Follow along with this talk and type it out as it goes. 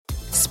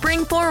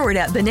Spring forward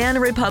at Banana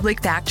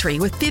Republic Factory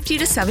with 50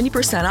 to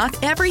 70%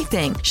 off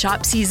everything.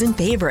 Shop season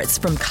favorites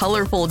from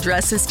colorful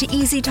dresses to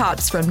easy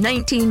tops from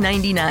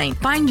 $19.99.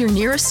 Find your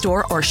nearest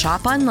store or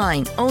shop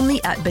online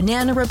only at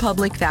Banana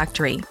Republic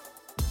Factory.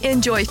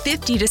 Enjoy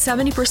 50 to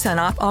 70%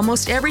 off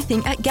almost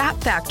everything at Gap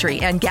Factory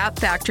and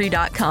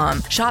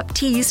gapfactory.com. Shop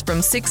tees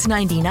from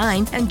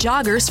 $6.99 and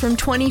joggers from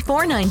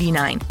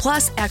 $24.99.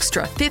 Plus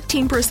extra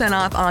 15%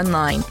 off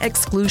online.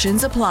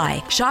 Exclusions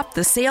apply. Shop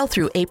the sale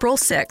through April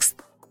 6th.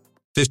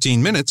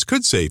 15 minutes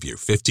could save you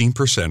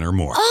 15% or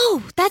more.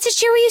 Oh, that's a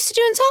cheer we used to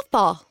do in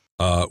softball.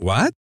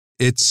 What?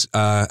 It's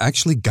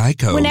actually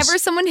Geico's. Whenever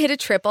someone hit a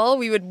triple,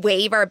 we would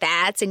wave our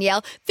bats and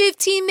yell,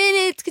 15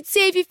 minutes could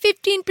save you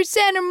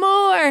 15% or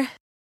more.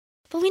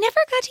 But we never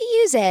got to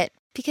use it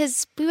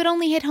because we would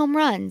only hit home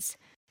runs.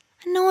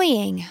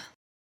 Annoying.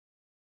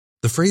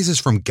 The phrase is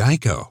from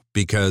Geico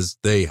because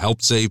they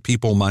help save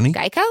people money.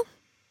 Geico?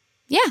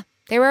 Yeah,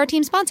 they were our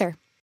team sponsor.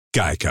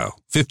 Geico.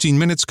 15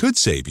 minutes could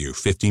save you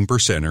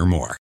 15% or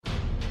more.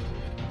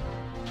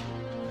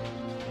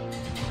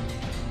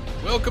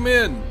 Welcome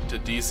in to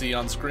DC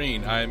On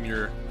Screen. I am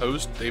your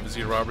host, David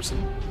Z.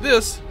 Robertson.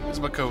 This is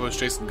my co-host,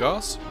 Jason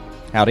Goss.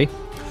 Howdy.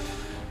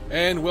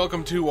 And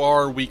welcome to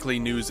our weekly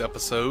news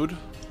episode.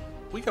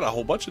 We got a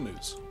whole bunch of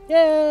news.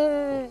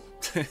 Yay!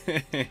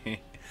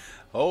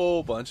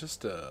 Whole bunch of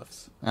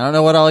stuff. I don't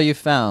know what all you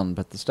found,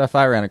 but the stuff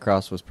I ran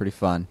across was pretty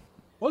fun.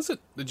 Was it?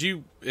 Did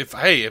you? If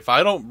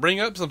I don't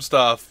bring up some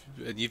stuff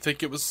and you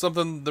think it was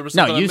something, there was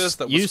something I missed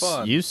that was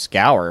fun. You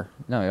scour.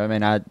 No, I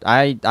mean I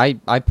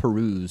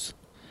peruse.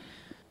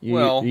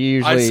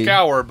 I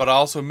scour, but I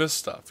also miss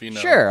stuff, you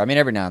know. Sure, I mean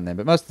every now and then,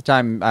 but most of the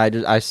time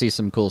I see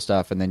some cool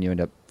stuff, and then you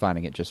end up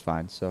finding it just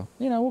fine. So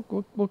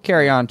we'll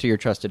carry on to your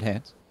trusted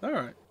hands. All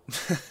right.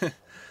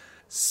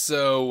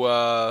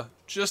 So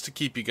just to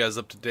keep you guys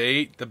up to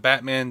date, the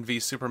Batman v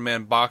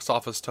Superman box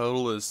office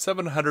total is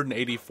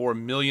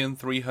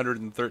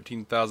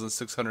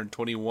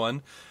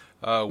 $784,313,621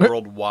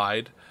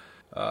 worldwide.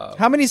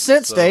 How many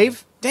cents,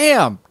 Dave?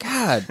 Damn,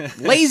 God,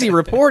 lazy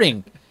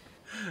reporting.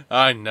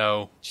 I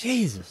know.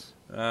 Jesus.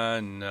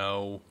 I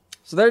know.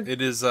 So there.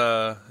 It is.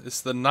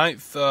 It's the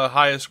 9th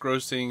highest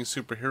grossing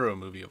superhero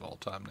movie of all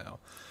time now.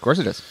 Of course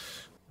it is.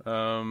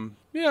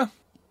 Yeah.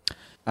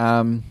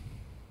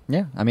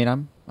 Yeah. I mean,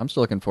 I'm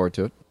still looking forward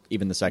to it,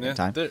 even the second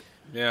time.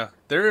 There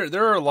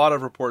are a lot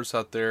of reports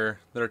out there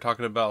that are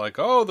talking about like,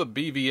 oh, the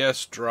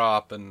BVS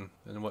drop and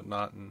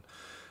whatnot, and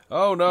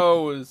oh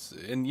no,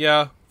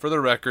 for the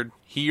record,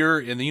 here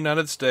in the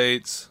United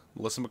States,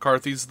 Melissa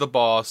McCarthy's The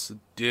Boss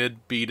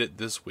did beat it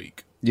this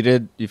week. You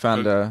did? You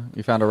found a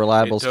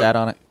reliable stat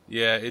on it?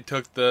 Yeah, it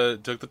took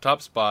the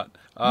top spot.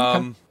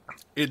 Okay.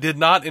 It did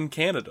not in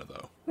Canada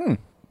though.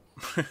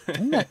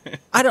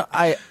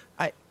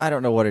 I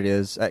don't know what it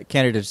is.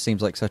 Canada just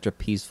seems like such a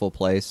peaceful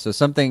place. So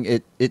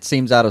it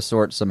seems out of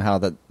sorts somehow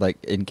that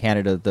like in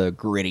Canada the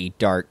gritty,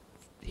 dark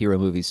hero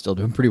movies still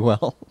doing pretty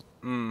well.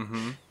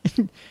 Mm-hmm.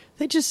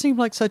 They just seem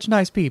like such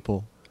nice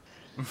people.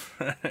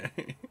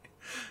 Right.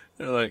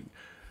 They're like,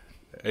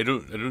 I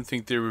don't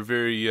think they were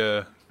very.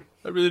 I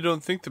really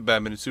don't think the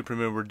Batman and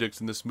Superman were dicks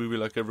in this movie,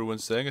 like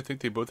everyone's saying. I think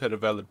they both had a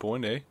valid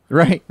point, eh?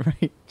 Right.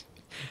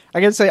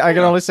 I can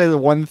only say the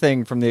one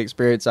thing from the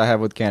experience I have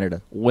with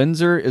Canada.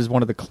 Windsor is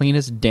one of the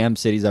cleanest damn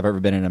cities I've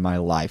ever been in my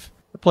life.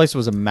 The place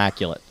was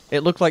immaculate. It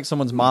looked like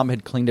someone's mom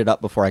had cleaned it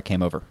up before I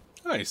came over.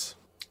 Nice.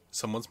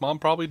 Someone's mom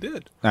probably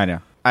did. I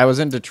know. I was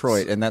in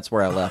Detroit, and that's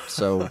where I left,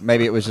 so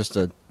maybe it was just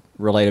a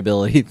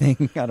relatability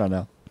thing. I don't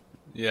know.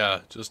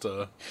 Yeah, just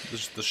the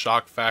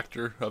shock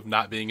factor of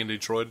not being in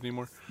Detroit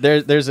anymore.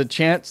 There's a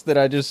chance that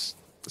I just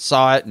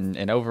saw it and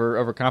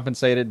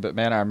overcompensated, but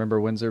man, I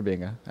remember Windsor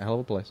being a hell of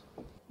a place.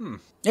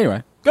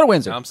 Anyway, go to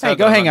Windsor. Hey,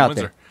 go hang out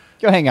there.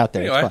 Go hang out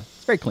there. Anyway. It's fun.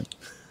 It's very clean.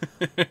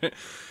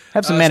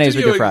 Have some mayonnaise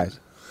with your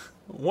fries.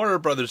 Warner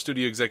Brothers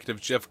studio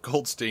executive Jeff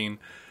Goldstein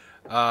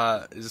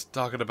is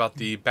talking about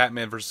the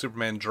Batman vs.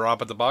 Superman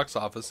drop at the box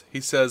office.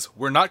 He says,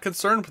 "We're not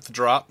concerned with the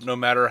drop, no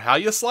matter how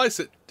you slice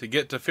it. To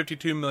get to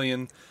 52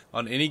 million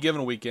on any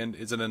given weekend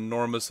is an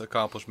enormous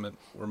accomplishment.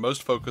 We're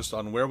most focused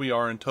on where we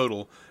are in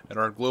total, and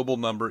our global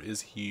number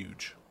is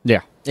huge."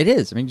 Yeah, it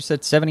is. I mean, you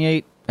said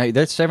 78.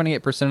 That's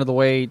 78% of the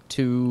way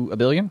to $1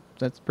 billion.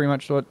 That's pretty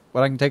much what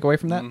I can take away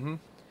from that.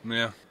 Mm-hmm.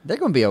 Yeah, they're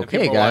going to be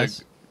okay,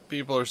 guys.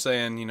 People are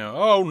saying,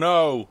 oh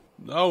no,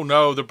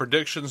 the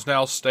predictions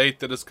now state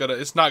that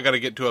it's not gonna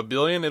get to $1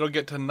 billion. It'll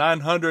get to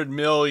 900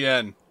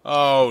 million.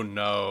 Oh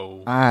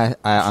no.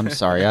 I'm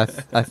sorry.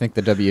 I think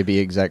the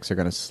WB execs are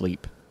going to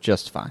sleep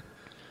just fine.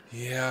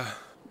 Yeah.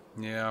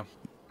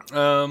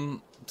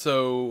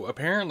 So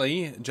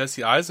apparently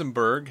Jesse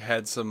Eisenberg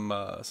had some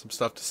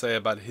stuff to say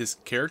about his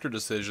character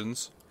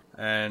decisions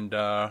and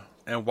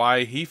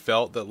why he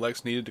felt that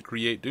Lex needed to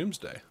create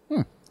Doomsday.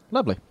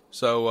 Lovely.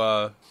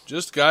 So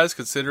just guys,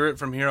 consider it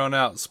from here on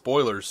out.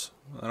 Spoilers.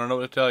 I don't know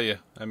what to tell you.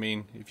 I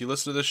mean, if you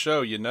listen to this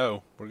show, you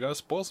know we're gonna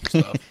spoil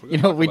some stuff.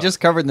 We just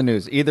covered the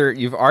news. Either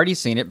you've already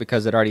seen it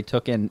because it already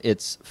took in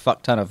its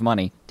fuck ton of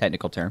money,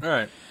 technical term. All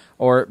right.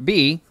 Or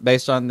B,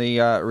 based on the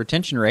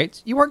retention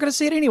rates, you weren't going to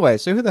see it anyway,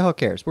 so who the hell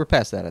cares? We're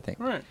past that, I think.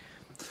 Right.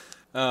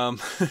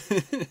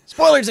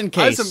 Spoilers in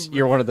case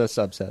you're one of those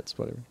subsets,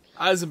 whatever.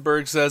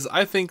 Eisenberg says,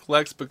 I think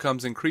Lex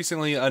becomes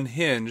increasingly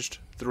unhinged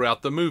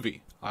throughout the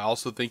movie. I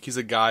also think he's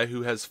a guy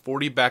who has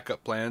 40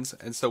 backup plans,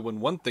 and so when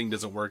one thing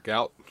doesn't work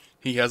out,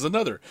 he has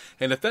another.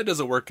 And if that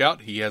doesn't work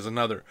out, he has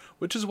another.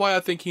 Which is why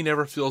I think he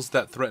never feels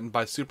that threatened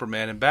by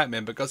Superman and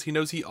Batman, because he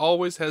knows he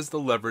always has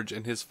the leverage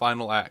in his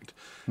final act,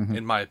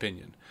 in my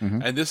opinion.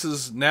 And this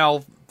is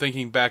now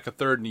thinking back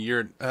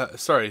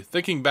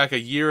thinking back a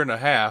year and a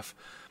half,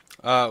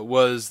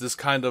 was this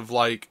kind of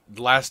like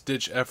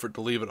last-ditch effort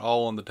to leave it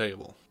all on the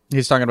table.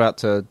 He's talking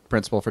about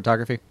principal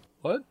photography?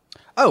 What?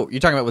 Oh,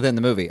 you're talking about within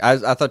the movie. I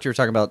thought you were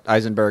talking about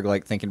Eisenberg,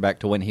 like, thinking back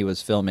to when he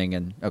was filming,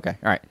 and... Okay,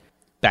 all right.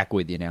 Back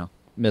with you now.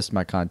 Missed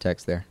my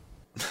context there.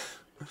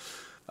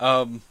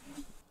 Now,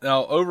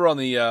 over on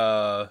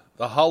the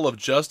Hall of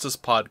Justice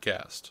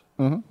podcast,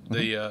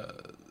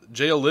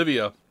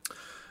 Olivia,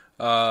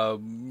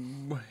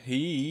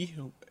 he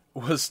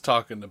was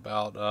talking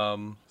about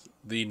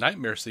the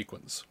Knightmare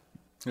sequence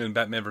in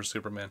Batman vs.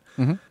 Superman.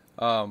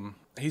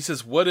 He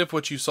says, what if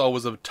what you saw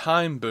was a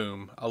time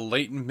boom, a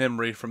latent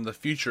memory from the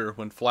future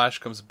when Flash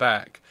comes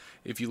back?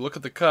 If you look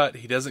at the cut,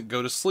 he doesn't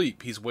go to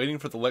sleep. He's waiting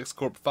for the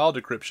Lexcorp file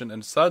decryption,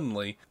 and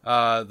suddenly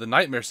the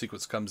Nightmare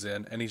sequence comes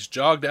in, and he's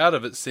jogged out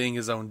of it seeing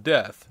his own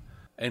death.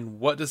 And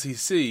what does he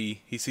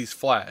see? He sees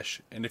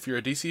Flash. And if you're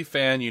a DC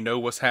fan, you know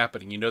what's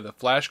happening. You know that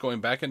Flash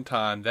going back in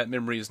time, that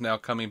memory is now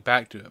coming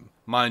back to him.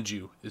 Mind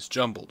you, it's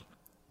jumbled.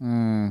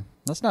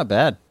 That's not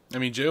bad. I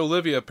mean,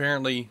 Olivia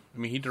apparently,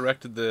 he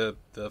directed the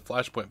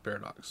Flashpoint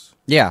Paradox.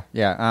 Yeah.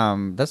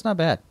 That's not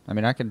bad. I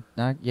mean, I can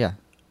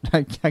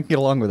get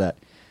along with that.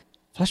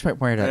 Flashpoint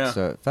Paradox,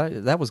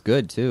 that was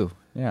good, too.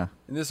 Yeah.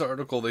 In this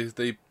article,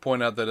 they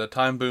point out that a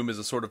time boom is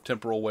a sort of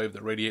temporal wave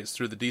that radiates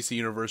through the DC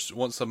universe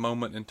once a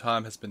moment in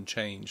time has been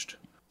changed.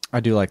 I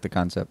do like the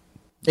concept.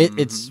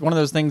 It's one of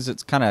those things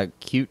that's kind of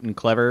cute and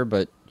clever,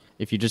 but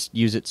if you just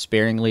use it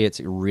sparingly, it's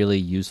really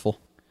useful.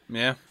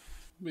 Yeah,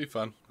 it'd be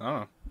fun. I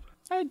don't know.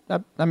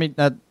 I mean,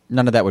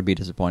 none of that would be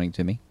disappointing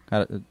to me.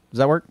 Does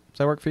that work? Does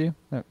that work for you?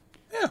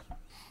 Yeah,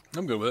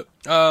 I'm good with it.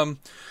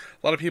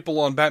 A lot of people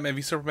on Batman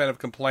v Superman have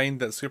complained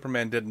that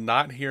Superman did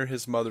not hear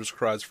his mother's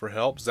cries for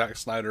help. Zack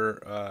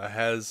Snyder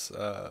has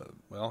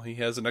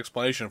an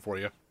explanation for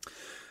you.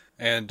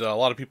 And a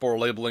lot of people are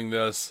labeling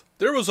this,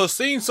 there was a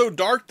scene so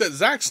dark that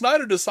Zack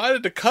Snyder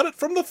decided to cut it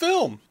from the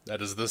film.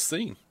 That is this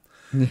scene.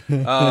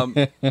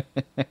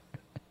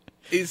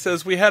 He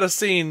says, we had a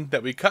scene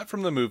that we cut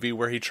from the movie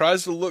where he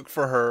tries to look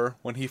for her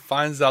when he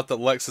finds out that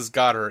Lex has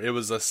got her. It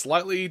was a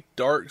slightly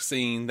dark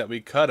scene that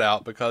we cut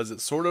out because it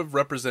sort of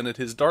represented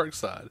his dark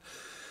side.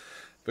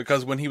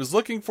 Because when he was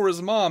looking for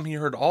his mom, he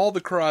heard all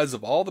the cries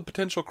of all the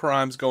potential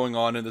crimes going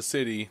on in the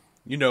city.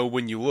 You know,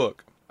 when you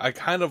look. I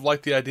kind of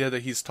like the idea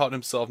that he's taught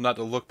himself not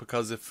to look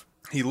because if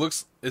he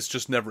looks, it's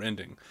just never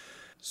ending.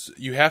 So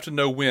you have to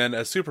know when,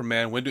 as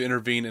Superman, when to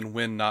intervene and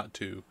when not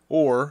to.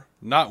 Or,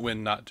 not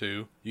when not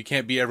to. You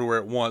can't be everywhere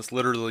at once.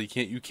 Literally,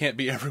 you can't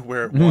be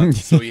everywhere at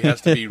once. So he has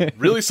to be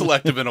really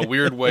selective in a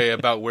weird way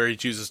about where he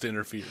chooses to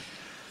interfere.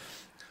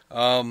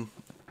 So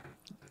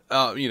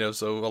a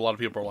lot of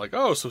people are like,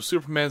 oh, so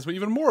Superman's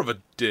even more of a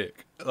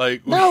dick.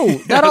 Like, no,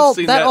 that all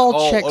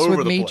checks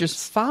with me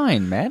just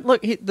fine, man.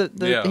 Look,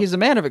 he's a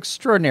man of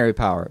extraordinary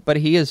power, but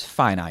he is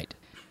finite.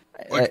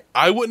 Like,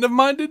 I wouldn't have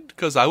minded,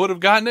 because I would have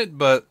gotten it,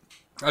 but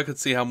I could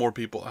see how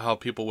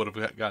people would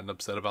have gotten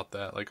upset about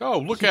that. Like, oh,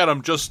 look at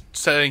him just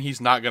saying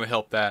he's not going to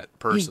help that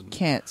person. He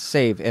can't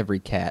save every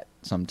cat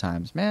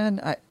sometimes,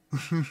 man.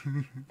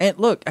 And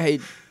look,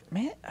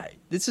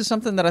 this is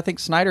something that I think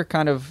Snyder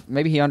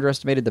maybe he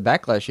underestimated the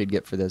backlash he'd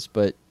get for this,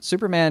 but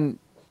Superman,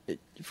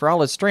 for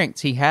all his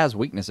strengths, he has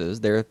weaknesses.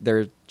 There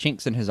are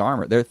chinks in his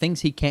armor. There are things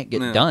he can't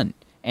get done.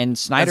 And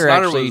Snyder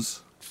actually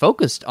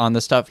focused on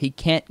the stuff he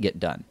can't get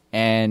done.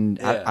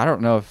 And I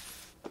don't know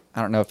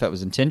if that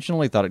was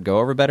intentional. He thought it'd go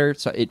over better.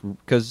 So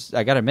because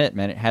I got to admit,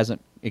 man, it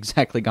hasn't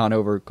exactly gone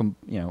over,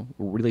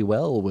 really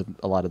well with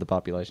a lot of the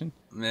population.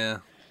 Yeah.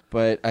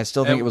 But I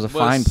still think it was a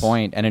fine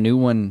point and a new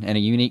one and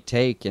a unique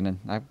take, and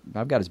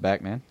I've got his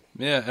back, man.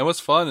 Yeah, and what's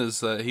fun is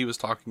that he was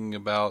talking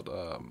about,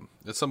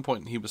 at some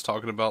point he was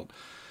talking about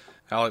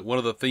how one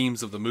of the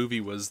themes of the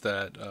movie was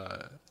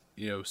that,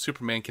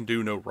 Superman can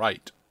do no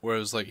right.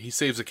 Whereas, like, he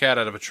saves a cat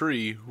out of a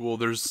tree, well,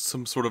 there's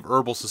some sort of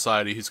herbal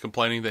society who's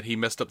complaining that he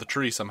messed up the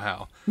tree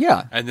somehow.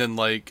 Yeah. And then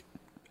the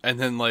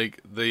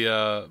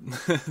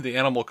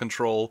animal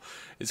control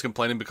is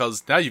complaining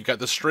because now you've got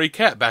this stray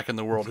cat back in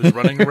the world who's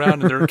running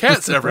around and there are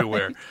cats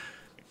everywhere.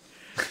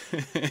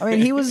 I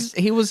mean, he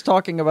was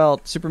talking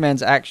about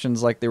Superman's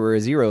actions like they were a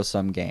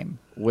zero-sum game,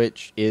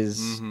 which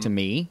is, to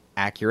me,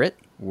 accurate,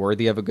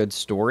 worthy of a good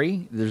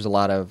story. There's a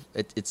lot of...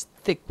 It's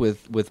thick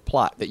with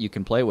plot that you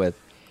can play with.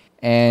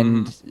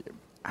 And,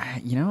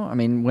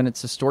 when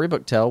it's a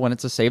storybook tell, when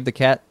it's a save the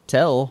cat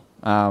tell,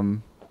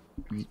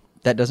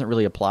 that doesn't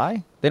really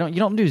apply. You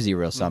don't do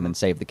zero sum and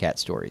save the cat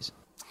stories.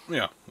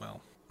 Yeah,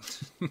 well.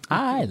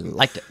 I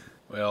liked it.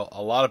 Well,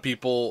 a lot of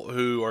people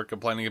who are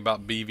complaining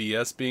about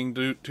BVS being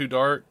too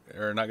dark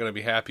are not going to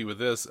be happy with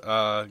this.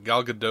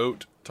 Gal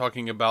Gadot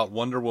talking about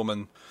Wonder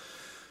Woman.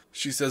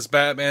 She says,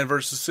 Batman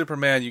versus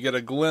Superman, you get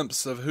a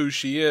glimpse of who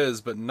she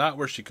is, but not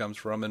where she comes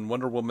from. In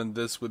Wonder Woman,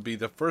 this would be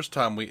the first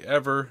time we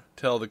ever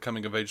tell the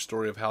coming-of-age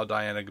story of how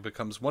Diana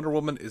becomes Wonder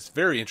Woman. It's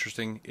very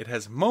interesting. It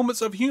has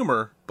moments of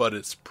humor, but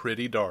it's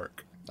pretty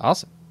dark.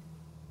 Awesome.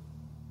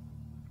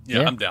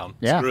 Yeah, I'm down.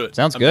 Yeah, Screw it.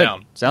 sounds I'm good.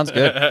 Down. Sounds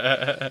good.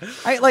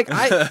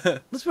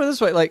 Let's put it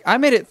this way. Like, I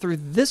made it through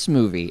this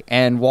movie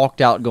and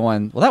walked out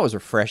going, well, that was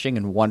refreshing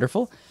and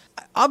wonderful.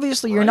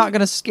 Obviously, you're not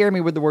going to scare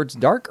me with the words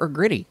dark or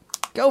gritty.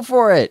 Go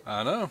for it.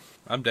 I know.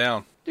 I'm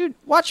down. Dude,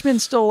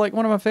 Watchmen's still like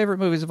one of my favorite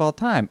movies of all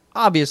time.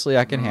 Obviously,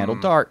 I can handle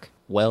dark.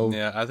 Well,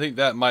 yeah, I think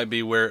that might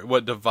be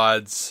what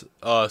divides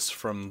us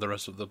from the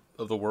rest of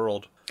the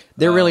world.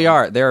 There really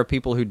are. There are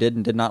people who did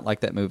and did not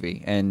like that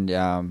movie, and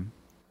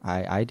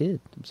I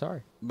did. I'm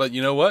sorry. But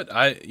you know what?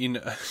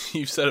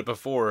 You've said it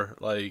before.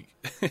 Like,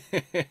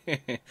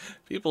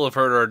 people have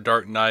heard our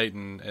Dark Knight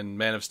and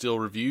Man of Steel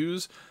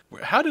reviews.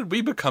 How did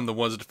we become the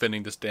ones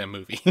defending this damn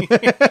movie?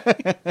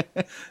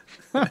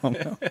 I don't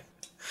know.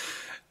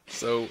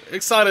 So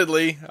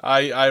excitedly,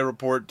 I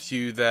report to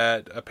you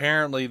that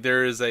apparently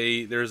there's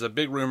a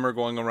big rumor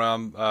going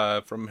around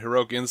from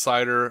Heroic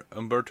Insider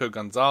Humberto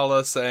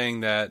Gonzalez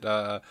saying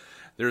that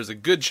there's a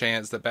good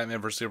chance that Batman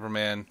vs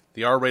Superman,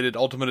 the R-rated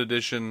Ultimate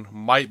Edition,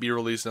 might be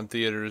released in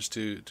theaters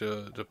to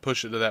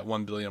push it to that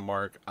 1 billion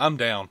mark. I'm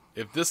down.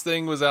 If this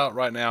thing was out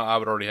right now, I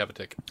would already have a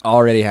ticket.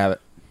 Already have it.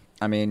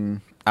 I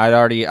mean, I've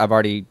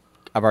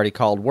already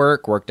called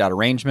worked out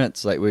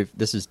arrangements. Like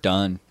this is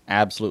done,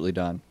 absolutely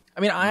done. I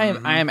mean,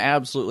 I am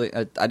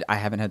absolutely. I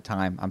haven't had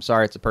time. I'm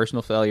sorry, it's a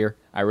personal failure.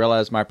 I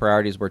realize my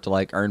priorities were to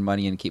like earn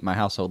money and keep my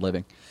household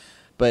living,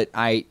 but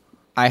I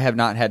have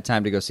not had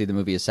time to go see the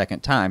movie a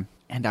second time,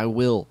 and I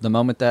will the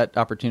moment that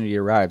opportunity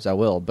arrives. I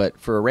will. But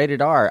for a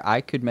rated R,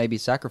 I could maybe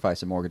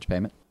sacrifice a mortgage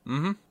payment.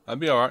 Mm-hmm. I'd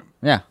be all right.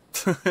 Yeah.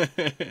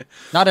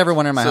 Not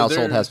everyone in my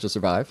household has to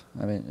survive.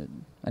 I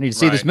mean, I need to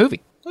see this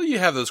movie. Well, you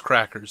have those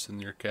crackers in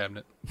your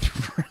cabinet.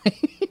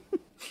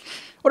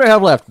 What do I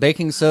have left?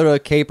 Baking soda,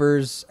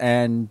 capers,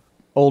 and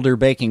older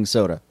baking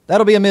soda.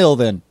 That'll be a meal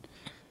then.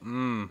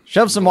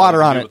 Shove some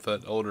water on it. With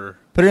that older,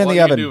 put it in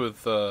the oven. You do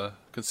with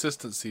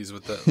consistencies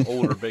with that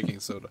older baking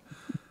soda.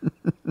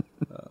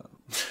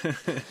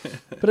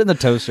 Put it in the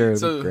toaster.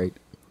 It'd be great.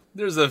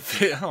 There's a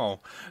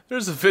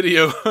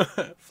video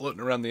floating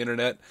around the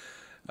internet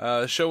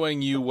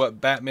showing you what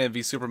Batman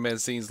v Superman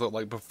scenes look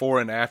like before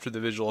and after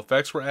the visual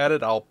effects were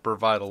added. I'll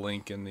provide a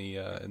link in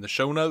the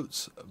show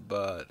notes,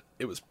 but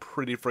it was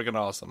pretty freaking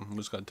awesome. I'm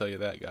just going to tell you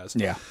that, guys.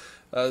 Yeah.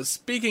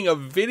 Speaking of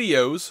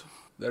videos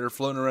that are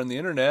floating around the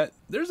internet,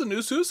 there's a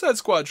new Suicide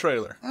Squad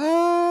trailer.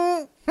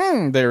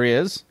 There he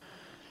is.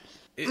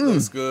 It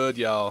looks good,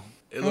 y'all.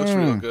 It looks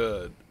real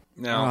good.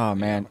 Now, oh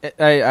man,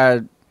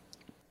 I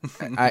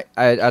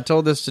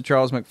told this to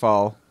Charles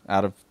McFall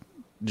out of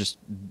just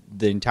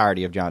the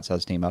entirety of John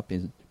Suh's team up,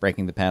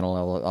 breaking the panel,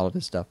 all of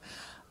this stuff.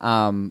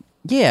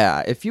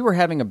 Yeah, if you were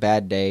having a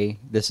bad day,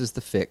 this is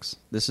the fix.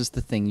 This is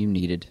the thing you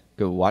needed.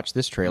 Go watch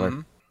this trailer.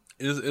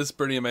 Mm-hmm. It's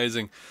pretty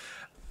amazing.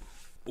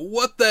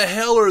 What the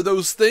hell are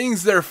those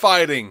things they're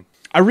fighting?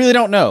 I really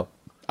don't know.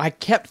 I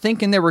kept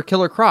thinking they were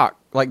Killer Croc,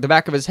 like the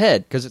back of his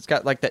head, because it's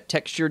got like that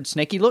textured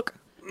snaky look.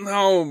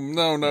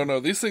 No.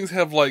 These things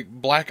have like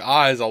black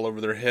eyes all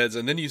over their heads,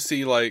 and then you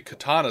see like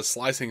Katana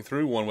slicing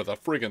through one with a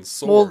friggin'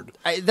 sword.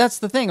 Well, that's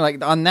the thing.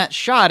 Like on that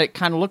shot, it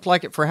kind of looked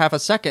like it for half a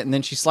second, and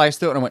then she sliced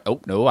through it, and I went, "Oh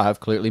no, I've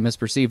clearly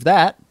misperceived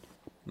that."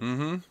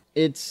 Mm-hmm.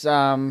 It's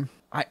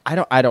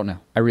I don't know.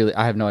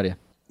 I have no idea.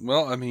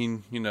 Well, I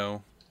mean,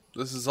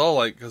 this is all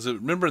like because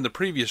remember in the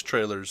previous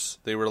trailers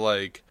they were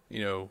like,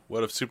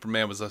 what if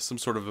Superman was some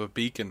sort of a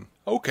beacon?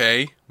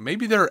 Okay,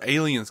 maybe there are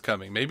aliens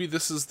coming. Maybe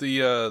this is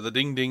the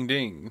ding ding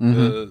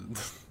ding,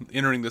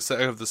 entering the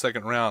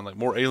second round. Like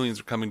more aliens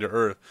are coming to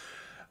Earth.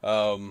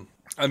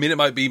 I mean, it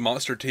might be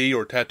Monster T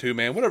or Tattoo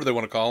Man, whatever they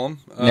want to call him.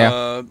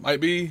 Yeah. Might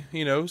be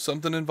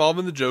something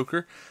involving the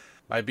Joker.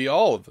 Might be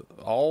all of it,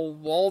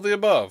 all the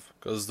above,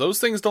 because those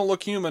things don't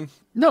look human.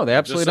 No, they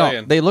absolutely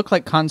don't. They look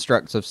like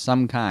constructs of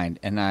some kind,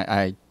 and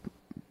I'm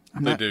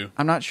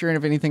not sure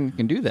if anything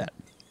can do that.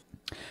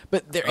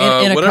 But they're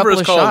in a whatever couple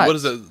it's of called. shots. What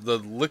is it? The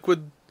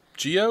Liquid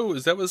Geo?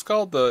 Is that what it's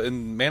called?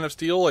 In Man of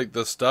Steel, like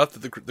the stuff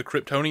that the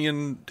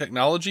Kryptonian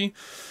technology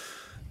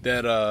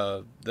that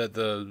the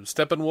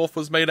Steppenwolf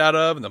was made out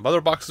of, and the mother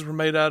boxes were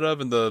made out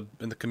of, in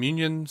the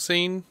communion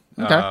scene.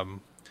 Okay.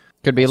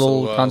 Could be a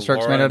little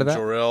constructs Laura made out of that.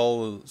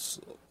 Jor-El's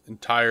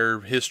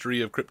entire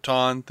history of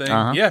Krypton thing.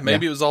 Uh-huh. Yeah,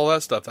 maybe it was all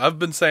that stuff. I've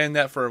been saying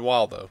that for a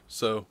while though,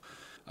 so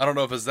I don't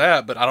know if it's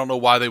that, but I don't know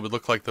why they would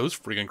look like those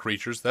freaking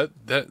creatures. I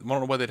don't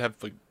know why they'd have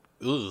like,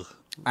 ugh.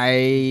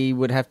 I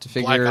would have to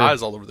figure black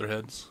eyes all over their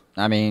heads.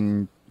 I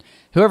mean,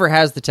 whoever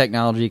has the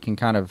technology can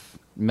kind of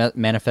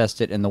manifest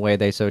it in the way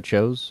they so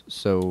chose.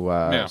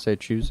 So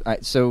choose.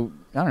 So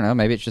I don't know.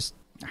 Maybe it's just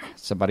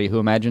somebody who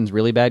imagines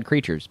really bad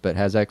creatures but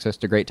has access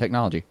to great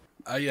technology.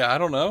 Yeah, I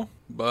don't know,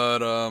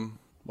 but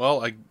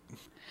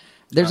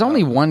There's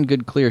only one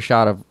good clear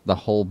shot of the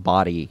whole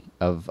body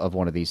of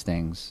one of these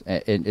things.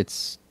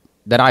 It's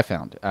that I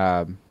found.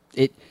 All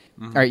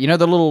right, you know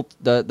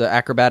the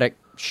acrobatic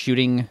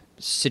shooting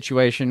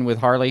situation with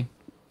Harley?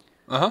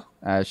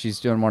 Uh-huh. She's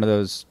doing one of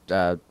those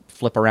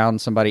flip around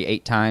somebody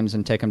 8 times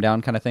and take them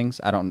down kind of things.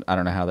 I don't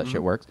know how that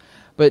shit works.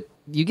 But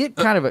you get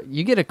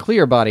a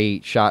clear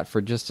body shot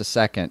for just a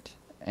second,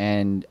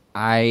 and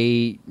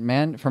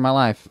for my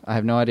life, I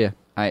have no idea.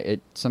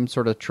 It's some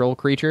sort of troll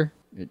creature.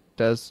 It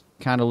does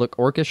kind of look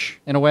orcish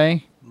in a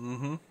way.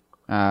 Mm-hmm.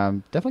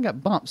 Definitely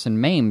got bumps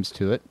and maims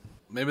to it.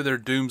 Maybe they're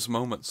Doom's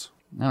moments.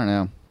 I don't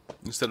know.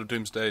 Instead of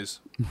Doom's days.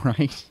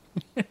 Right.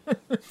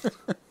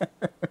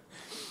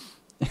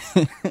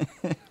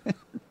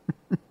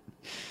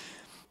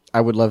 I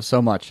would love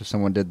so much if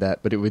someone did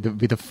that, but it would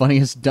be the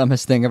funniest,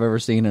 dumbest thing I've ever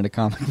seen in a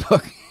comic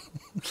book.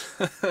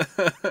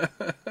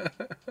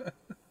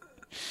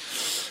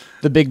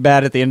 The big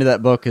bad at the end of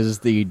that book is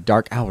the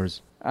Dark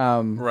Hours.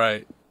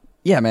 Right.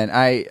 Yeah, man.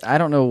 I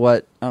don't know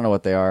what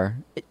they are.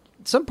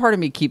 Some part of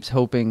me keeps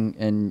hoping,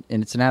 and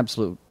it's an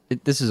absolute.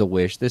 This is a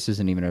wish. This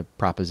isn't even a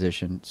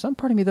proposition. Some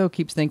part of me though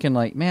keeps thinking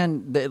like,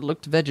 man, it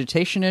looked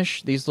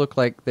vegetation-ish. These look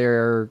like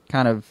they're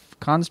kind of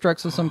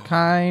constructs of some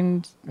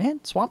kind.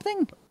 Man, Swamp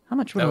Thing. How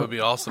much would that would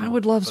be awesome? I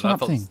would love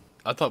Swamp Thing.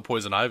 I thought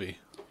Poison Ivy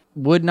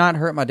would not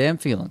hurt my damn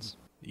feelings.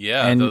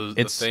 Yeah, and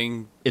the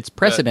thing. It's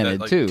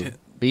precedented too.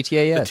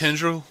 BTAS. The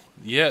tendril.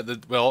 Yeah.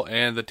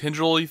 And the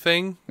tendril-y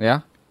thing.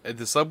 Yeah. At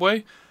the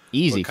subway.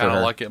 Easy for her. Kind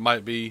of like it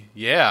might be.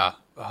 Yeah.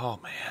 Oh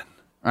man.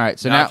 All right.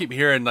 So now I keep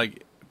hearing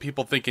like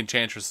people think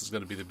Enchantress is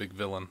going to be the big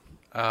villain.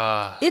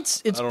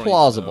 It's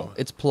plausible.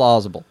 It's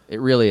plausible.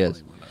 It really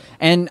is.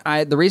 And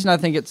the reason I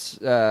think it's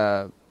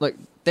like.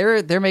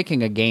 They're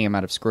making a game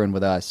out of screwing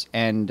with us.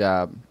 And,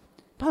 by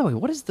the way,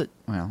 what is the...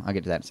 Well, I'll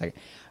get to that in a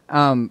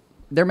second.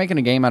 They're making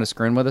a game out of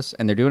screwing with us,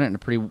 and they're doing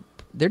it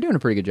they're doing a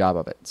pretty good job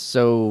of it.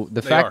 So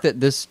the fact that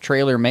this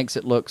trailer makes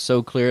it look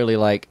so clearly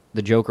like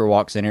the Joker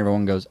walks in,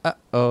 everyone goes,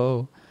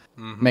 uh-oh,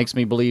 makes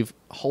me believe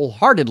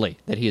wholeheartedly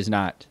that he is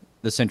not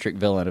the centric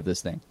villain of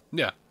this thing.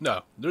 Yeah,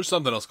 no, there's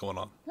something else going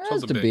on. There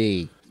has to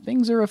be.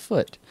 Things are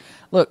afoot.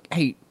 Look,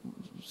 hey,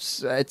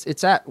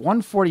 it's at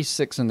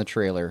 146 in the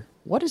trailer.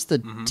 What is the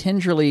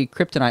tendrily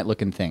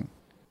kryptonite-looking thing?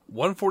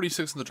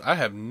 146 in the... I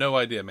have no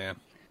idea, man.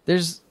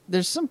 There's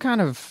some kind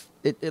of...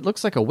 It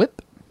looks like a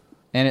whip,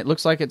 and it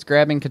looks like it's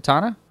grabbing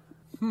katana.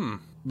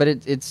 But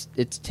it's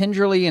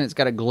tendrily, and it's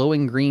got a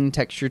glowing green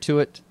texture to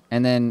it.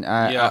 And then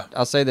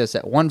I'll say this,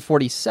 at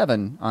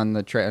 147 on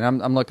the trailer...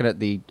 And I'm looking at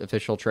the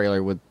official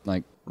trailer with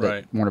that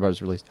Warner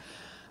Bros. Released.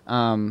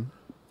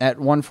 At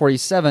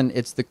 147,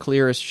 it's the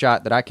clearest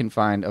shot that I can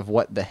find of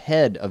what the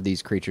head of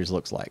these creatures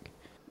looks like.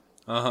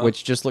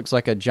 Which just looks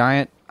like a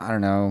giant, I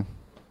don't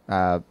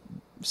know,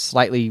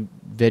 slightly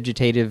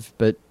vegetative,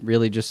 but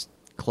really just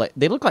clay.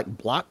 They look like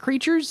block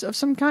creatures of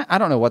some kind. I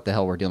don't know what the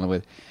hell we're dealing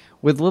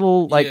with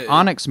little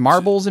onyx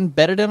marbles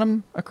embedded in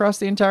them across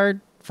the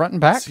entire front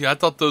and back. See, I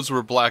thought those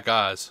were black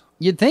eyes.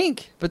 You'd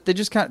think, but they're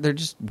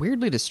just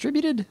weirdly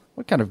distributed.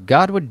 What kind of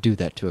god would do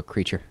that to a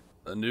creature?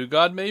 A new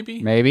god,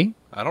 maybe? Maybe.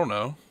 I don't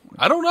know.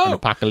 An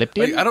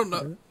apocalyptic? Like, I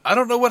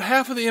don't know what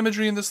half of the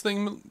imagery in this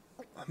thing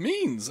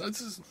means. I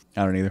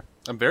don't either.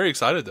 I'm very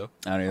excited, though.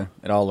 I don't either.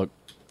 It all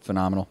looked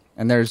phenomenal.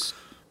 And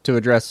to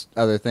address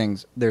other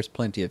things, there's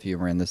plenty of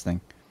humor in this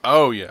thing.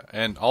 Oh, yeah.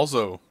 And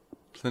also,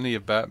 plenty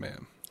of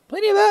Batman.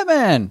 Plenty of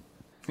Batman!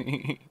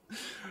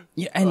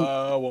 Yeah, and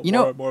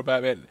more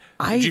Batman.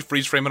 Did you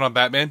freeze frame it on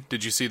Batman?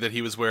 Did you see that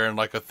he was wearing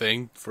like a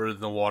thing for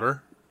the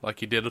water,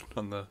 like he did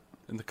in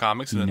the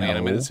comics and in the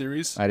animated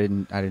series? I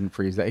didn't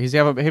freeze that. He's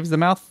the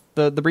mouth,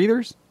 the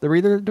breathers, the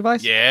breather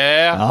device.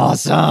 Yeah,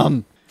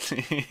 awesome.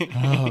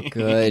 Oh,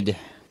 good.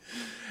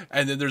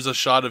 And then there's a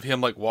shot of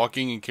him like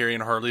walking and carrying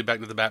Harley back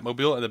to the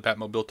Batmobile, and the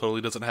Batmobile totally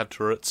doesn't have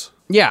turrets.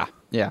 Yeah.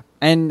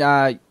 And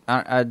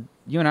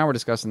you and I were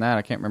discussing that.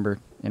 I can't remember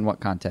in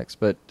what context,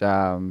 but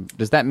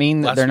does that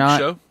mean that they're not?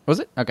 Show? Was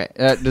it? Okay.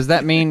 Does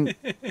that mean?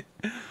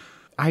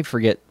 I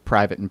forget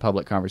private and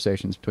public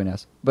conversations between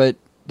us, but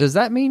does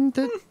that mean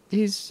that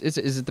is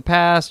it the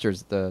past or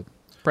is it the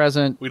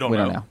present? We don't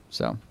know.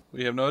 So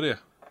we have no idea.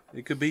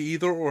 It could be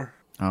either or.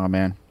 Oh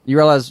man, you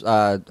realize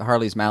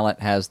Harley's mallet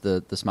has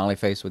the smiley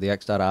face with the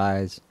X'd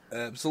eyes?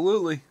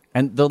 Absolutely.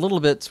 And the little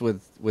bits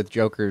with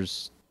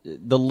Joker's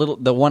the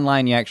one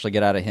line you actually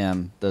get out of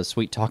him, the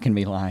sweet talking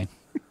me line.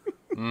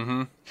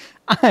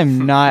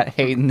 I'm not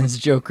hating this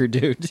Joker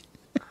dude.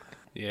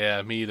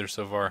 Yeah, me either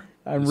so far.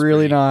 I'm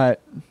really not.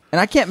 And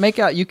I can't make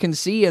out, you can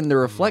see in the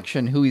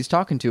reflection who he's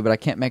talking to, but I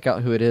can't make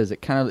out who it is.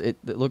 It kind of, it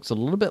looks a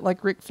little bit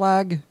like Rick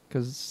Flag,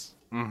 because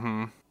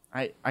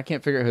I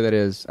can't figure out who that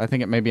is. I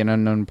think it may be an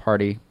unknown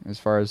party as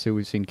far as who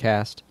we've seen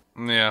cast.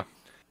 Yeah,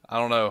 I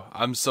don't know.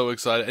 I'm so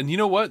excited. And you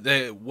know what?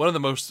 One of the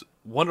most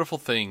wonderful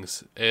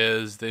things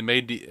is they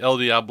made El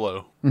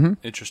Diablo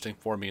interesting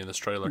for me in this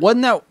trailer.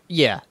 Wasn't that?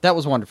 Yeah, that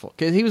was wonderful.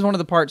 Because he was one of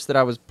the parts that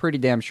I was pretty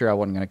damn sure I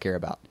wasn't going to care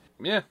about.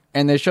 Yeah.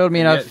 And they showed me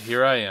enough. Yet,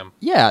 here I am.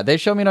 Yeah, they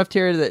showed me enough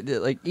tears that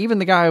like, even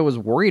the guy I was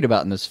worried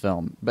about in this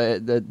film,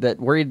 but that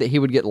worried that he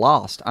would get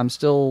lost, I'm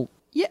still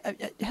Yeah,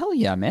 hell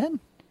yeah, man.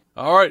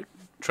 All right,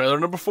 trailer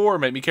number 4.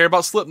 Make me care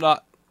about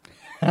Slipknot.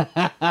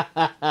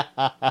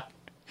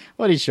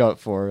 What did he show up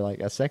for? Like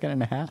a second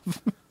and a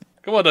half?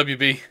 Come on,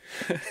 WB.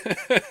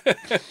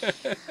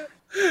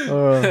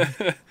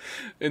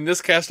 In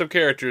this cast of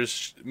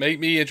characters, make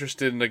me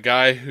interested in a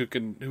guy who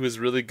is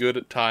really good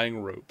at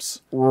tying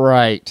ropes.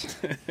 Right.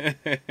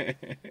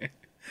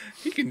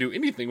 He can do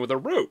anything with a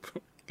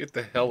rope. Get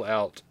the hell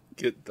out.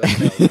 Get the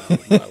hell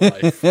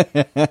out of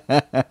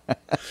my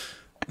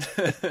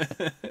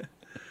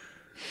life.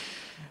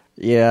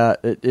 Yeah.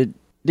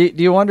 Do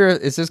you wonder,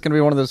 is this going to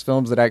be one of those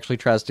films that actually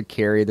tries to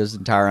carry this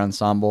entire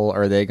ensemble?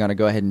 Or are they going to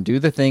go ahead and do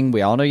the thing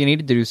we all know you need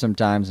to do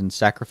sometimes and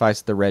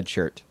sacrifice the red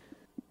shirt?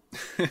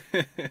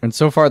 And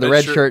so far, the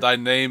red shirt... Thy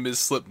name is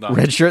Slipknot.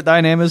 Red shirt,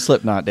 thy name is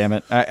Slipknot, damn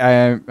it.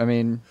 I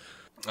mean...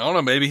 I don't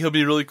know, maybe he'll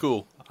be really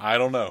cool. I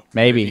don't know.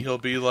 Maybe he'll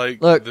be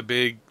like Look, the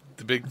big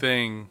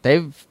thing.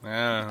 They've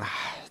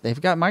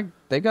got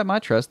my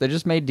trust. They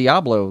just made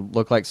Diablo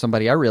look like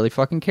somebody I really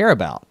fucking care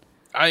about.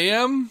 I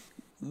am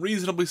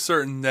reasonably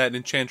certain that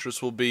Enchantress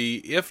will be,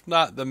 if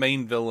not the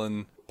main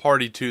villain,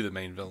 party to the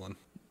main villain.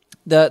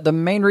 The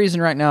main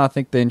reason right now I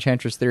think the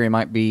Enchantress theory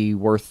might be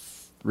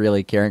worth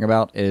really caring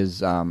about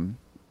is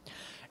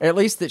at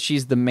least that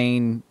she's the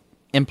main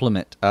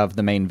implement of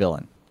the main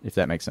villain, if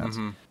that makes sense.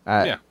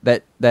 Yeah.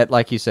 That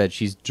like you said,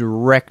 she's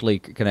directly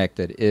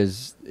connected.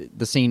 Is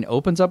the scene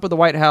opens up with the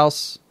White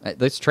House.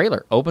 This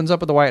trailer opens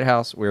up with the White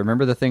House. We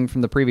remember the thing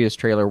from the previous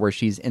trailer where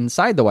she's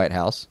inside the White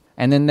House,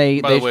 and then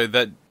By the way,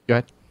 that go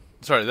ahead.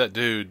 Sorry, that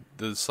dude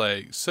that's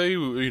like, say,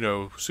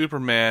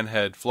 Superman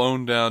had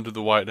flown down to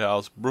the White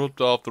House,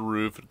 broke off the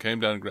roof, and came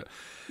down and grabbed...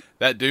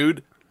 That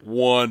dude,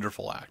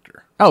 wonderful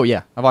actor. Oh,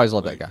 yeah. I've always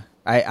loved that guy.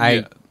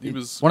 He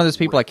was one of those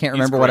people great. I can't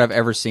remember what I've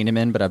ever seen him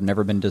in, but I've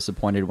never been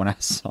disappointed when I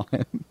saw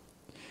him.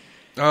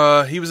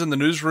 He was in The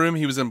Newsroom.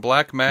 He was in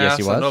Black Mass. Yes,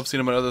 he was. I know I've seen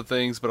him in other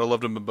things, but I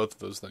loved him in both of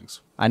those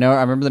things. I know. I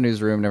remember The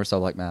Newsroom. Never saw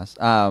Black Mass.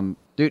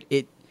 Dude,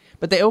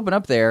 But they open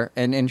up there,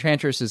 and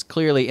Enchantress is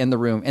clearly in the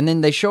room. And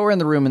then they show her in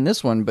the room in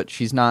this one, but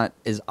she's not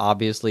as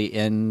obviously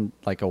in,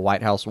 like, a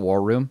White House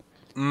war room.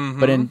 Mm-hmm.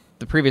 But in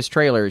the previous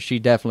trailer, she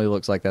definitely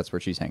looks like that's where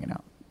she's hanging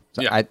out.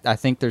 So yeah. I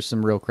think there's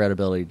some real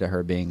credibility to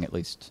her being at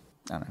least,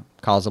 I don't know,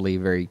 causally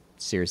very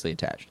seriously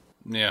attached.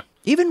 Yeah.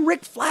 Even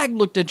Rick Flag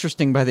looked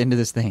interesting by the end of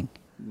this thing.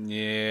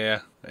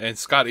 Yeah. And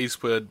Scott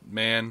Eastwood,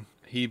 man,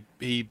 he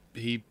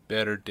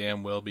better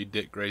damn well be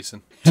Dick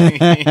Grayson. He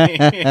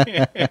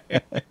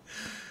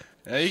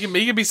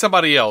can be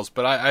somebody else,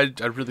 but I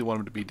really want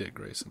him to be Dick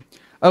Grayson.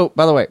 Oh,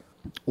 by the way,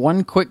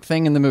 one quick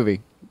thing in the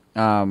movie.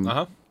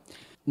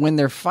 When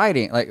they're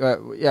fighting, like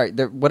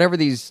whatever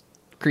these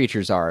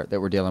creatures are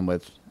that we're dealing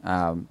with,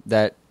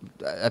 that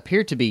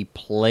appear to be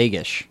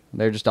plaguish.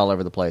 They're just all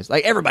over the place.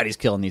 Like, everybody's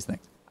killing these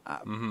things.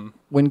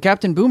 When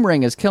Captain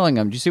Boomerang is killing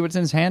them, do you see what's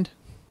in his hand?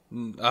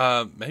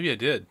 Maybe I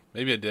did.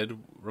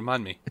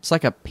 Remind me. It's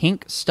like a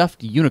pink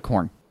stuffed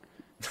unicorn.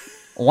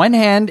 One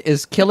hand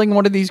is killing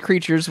one of these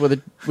creatures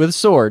with a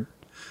sword,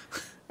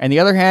 and the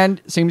other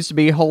hand seems to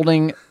be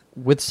holding,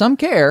 with some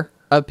care,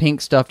 a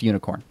pink stuffed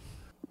unicorn.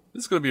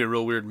 This is going to be a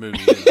real weird movie.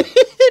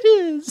 It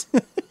is.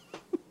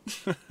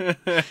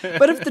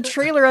 But if the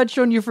trailer I'd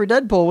shown you for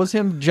Deadpool was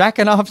him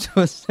jacking off to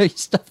a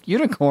stuffed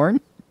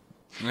unicorn,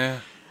 yeah,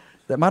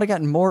 that might have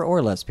gotten more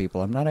or less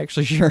people. I'm not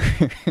actually sure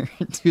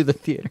to the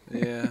theater.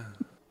 Yeah.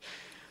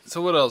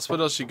 So what else?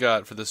 What else you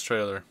got for this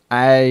trailer?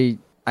 I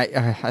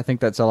think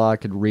that's all I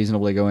could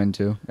reasonably go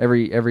into.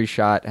 Every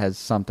shot has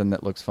something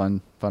that looks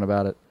fun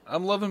about it.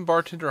 I'm loving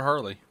Bartender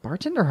Harley.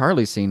 Bartender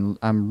Harley scene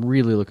I'm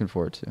really looking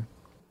forward to.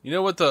 You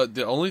know what?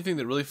 The only thing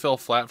that really fell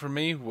flat for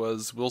me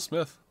was Will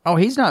Smith. Oh,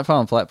 he's not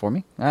falling flat for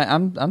me.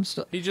 I'm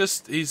still.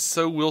 He's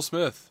so Will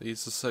Smith.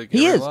 He's just like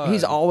he is. Line.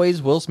 He's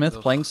always Will Smith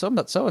playing so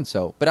and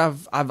so. But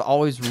I've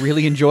always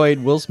really enjoyed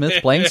Will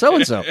Smith playing so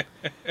and so.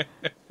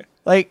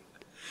 Like,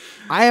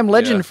 I Am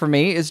Legend for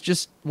me is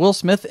just Will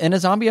Smith in a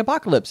zombie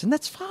apocalypse, and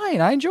that's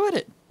fine. I enjoyed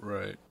it.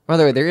 Right. By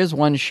the way, there is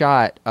one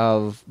shot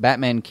of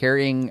Batman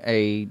carrying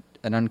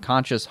an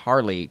unconscious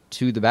Harley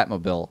to the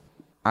Batmobile.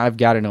 I've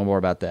got to know more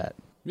about that.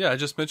 Yeah, I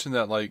just mentioned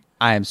that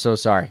I am so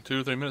sorry.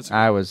 2 or 3 minutes ago.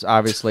 I was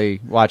obviously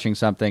watching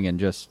something and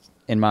just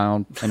in my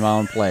own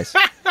place.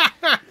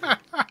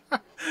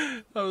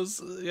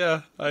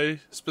 I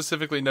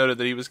specifically noted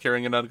that he was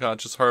carrying an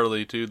unconscious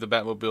Harley to the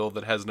Batmobile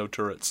that has no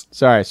turrets.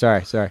 Sorry.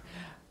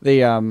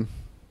 The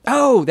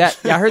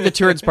I heard the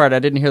turrets part. I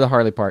didn't hear the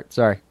Harley part.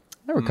 Sorry.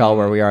 I recall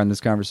where we are in this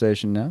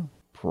conversation now.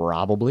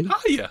 Probably.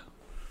 Hiya.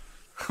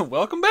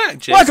 Welcome back,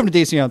 Jason. Welcome to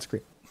DC on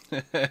Screen.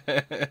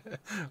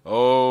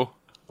 Oh,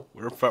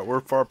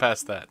 we're far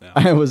past that now.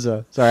 I was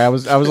sorry.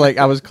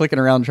 I was clicking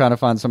around trying to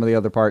find some of the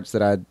other parts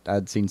that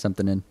I'd seen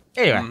something in.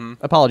 Anyway,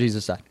 apologies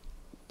aside.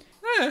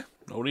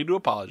 No need to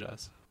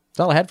apologize.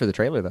 That's all I had for the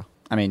trailer, though.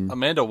 I mean,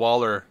 Amanda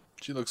Waller,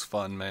 she looks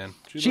fun, man.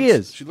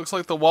 She looks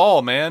like the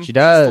Wall, man. She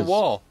does. She's the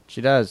Wall.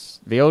 She does.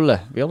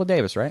 Viola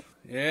Davis, right?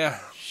 Yeah.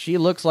 She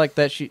looks like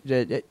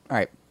that. All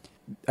right.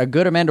 a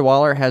good Amanda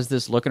Waller has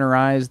this look in her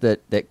eyes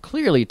that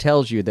clearly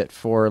tells you that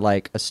for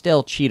like a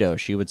stale Cheeto,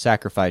 she would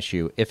sacrifice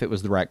you if it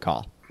was the right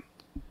call.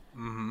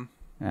 Mm-hmm.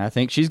 I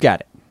think she's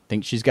got it. I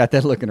think she's got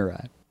that look in her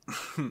eye.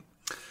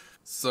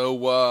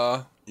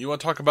 So, you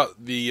want to talk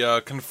about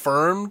the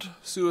confirmed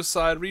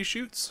Suicide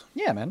reshoots?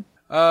 Yeah, man.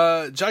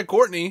 Jai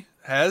Courtney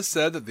has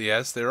said that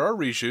yes, there are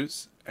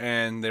reshoots,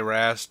 and they were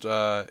asked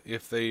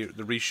if the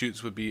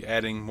reshoots would be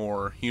adding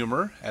more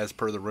humor, as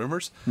per the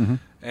rumors. Mm-hmm.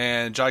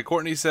 And Jai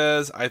Courtney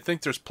says, I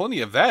think there's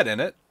plenty of that in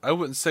it. I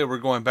wouldn't say we're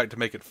going back to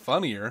make it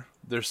funnier.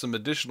 There's some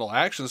additional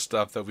action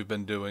stuff that we've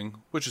been doing,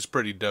 which is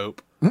pretty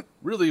dope.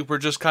 Really, we're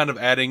just kind of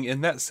adding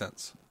in that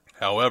sense.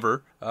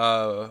 However,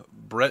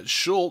 Brett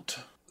Schultz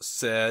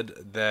said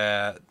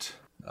that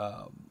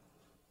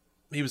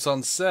he was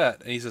on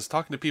set, and he says,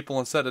 talking to people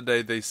on set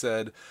today, they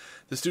said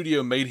the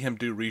studio made him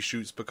do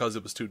reshoots because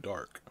it was too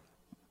dark.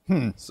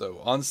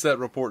 So on set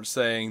reports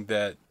saying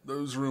that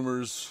those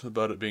rumors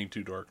about it being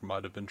too dark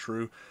might have been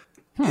true.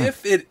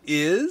 If it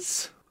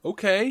is,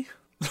 okay.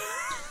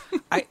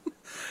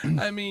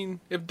 I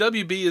mean, if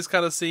WB is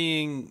kind of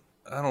seeing,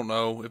 I don't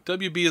know, if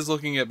WB is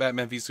looking at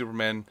Batman v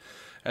Superman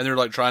and they're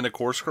like trying to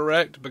course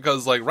correct,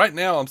 because like right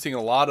now I'm seeing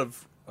a lot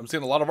of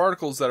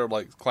articles that are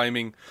like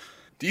claiming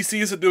DC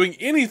isn't doing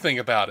anything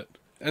about it,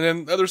 and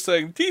then others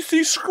saying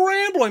DC's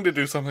scrambling to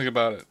do something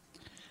about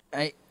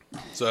it.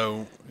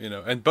 So,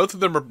 and both of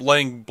them are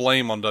laying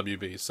blame on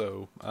WB.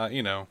 So,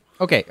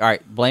 Okay, all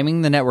right.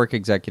 Blaming the network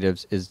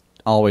executives is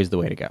always the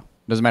way to go.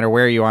 Doesn't matter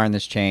where you are in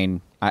this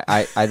chain.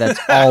 I that's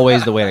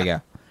always the way to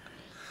go.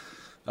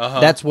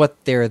 Uh-huh. That's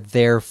what they're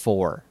there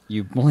for.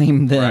 You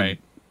blame them, right?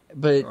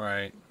 But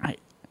right. I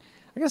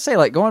gotta say,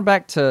 like going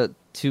back to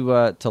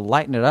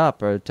lighten it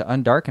up or to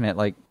undarken it,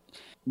 like.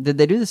 Did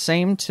they do the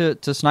same to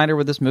Snyder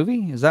with this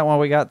movie? Is that why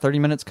we got 30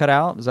 minutes cut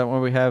out? Is that why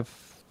we have,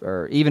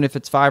 or even if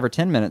it's 5 or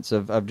 10 minutes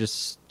of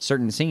just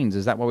certain scenes,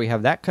 is that why we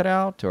have that cut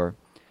out? Or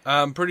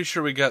I'm pretty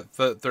sure we got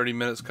 30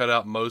 minutes cut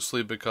out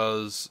mostly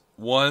because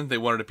one, they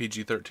wanted a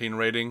PG-13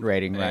 rating,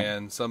 right.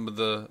 And some of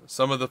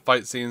the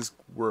fight scenes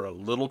were a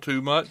little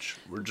too much.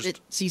 We're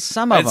just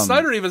some of them. And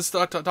Snyder even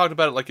talked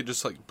about it like it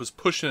just like was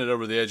pushing it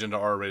over the edge into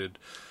R-rated.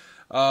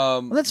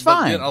 Well, that's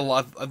fine.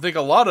 I think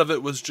a lot of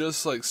it was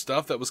just like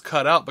stuff that was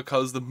cut out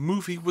because the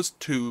movie was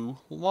too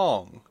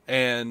long,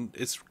 and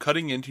it's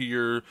cutting into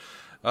your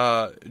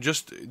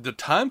just the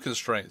time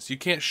constraints. You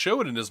can't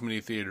show it in as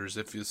many theaters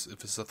if it's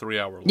a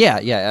 3-hour long.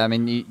 Yeah. I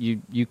mean,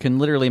 you can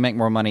literally make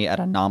more money at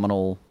a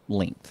nominal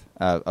length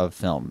of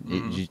film.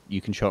 Mm-hmm.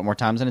 You can show it more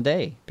times in a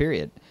day.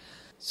 Period.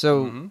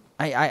 So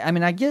I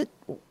mean, I get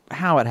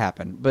how it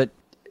happened, but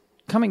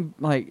coming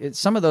like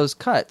some of those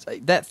cuts,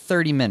 that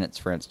 30 minutes,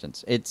 for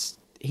instance,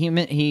 he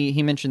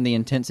mentioned the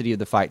intensity of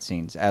the fight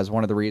scenes as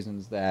one of the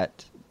reasons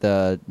that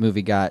the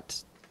movie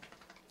got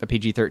a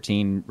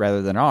PG-13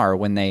 rather than R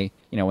when they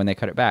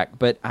cut it back.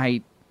 But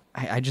I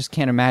just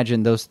can't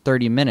imagine those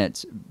 30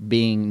 minutes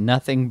being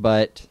nothing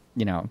but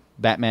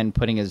Batman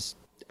putting his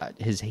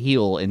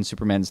heel in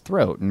Superman's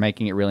throat and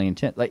making it really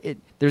intense. Like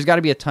there's got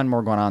to be a ton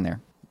more going on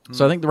there.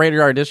 So I think the rated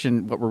R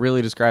edition, what we're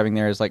really describing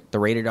there is like the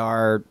rated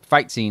R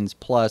fight scenes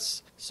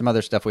plus some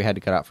other stuff we had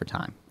to cut out for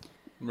time.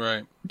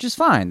 Right. Which is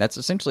fine. That's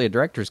essentially a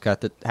director's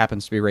cut that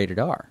happens to be rated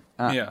R.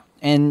 Yeah.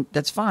 And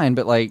that's fine,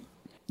 but like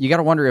you got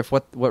to wonder if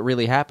what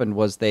really happened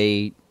was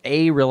they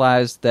A,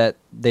 realized that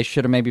they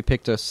should have maybe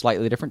picked a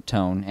slightly different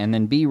tone, and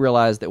then B,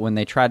 realized that when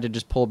they tried to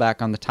just pull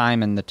back on the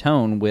time and the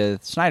tone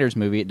with Snyder's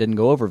movie, it didn't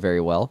go over very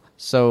well.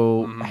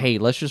 So, hey,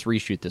 let's just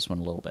reshoot this one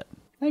a little bit.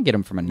 I get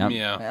them from a number,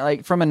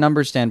 like from a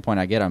numbers standpoint.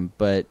 I get them,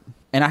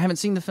 and I haven't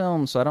seen the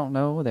film, so I don't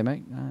know. They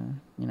might,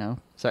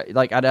 So,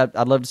 like,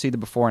 I'd love to see the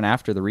before and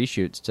after the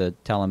reshoots to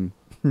tell them,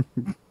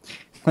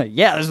 like,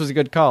 yeah, this was a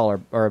good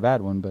call or a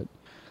bad one. But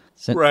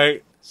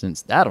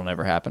since that'll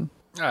never happen.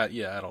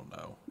 Yeah, I don't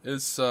know.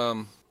 It's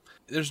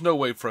there's no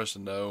way for us to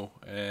know,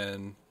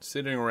 and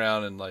sitting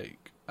around and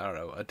like I don't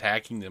know,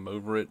 attacking them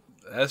over it.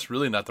 That's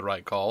really not the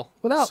right call.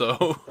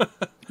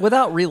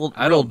 Without real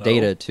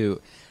data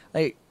too,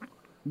 like.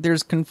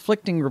 There's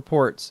conflicting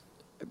reports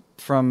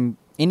from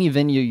any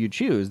venue you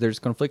choose. There's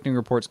conflicting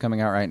reports coming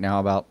out right now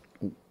about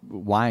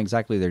why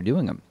exactly they're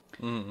doing them.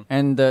 Mm.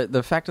 And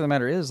the fact of the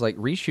matter is, like,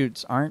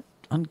 reshoots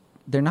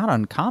they're not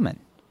uncommon.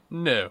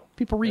 No.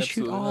 People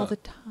reshoot all the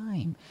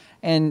time.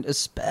 And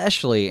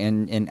especially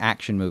in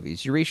action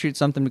movies. You reshoot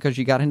something because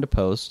you got into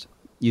post.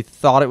 You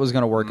thought it was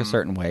going to work a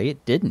certain way.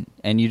 It didn't.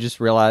 And you just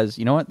realize,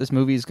 you know what? This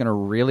movie is going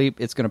to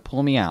it's going to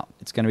pull me out.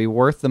 It's going to be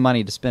worth the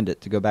money to spend it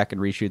to go back and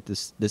reshoot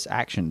this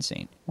action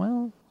scene.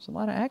 Well, there's a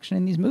lot of action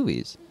in these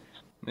movies.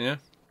 Yeah.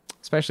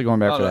 Especially going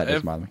back for that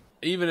doesn't bother me.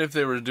 Even if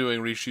they were doing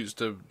reshoots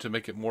to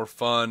make it more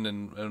fun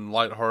and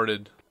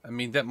lighthearted, I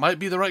mean, that might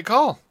be the right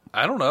call.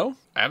 I don't know.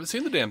 I haven't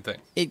seen the damn thing.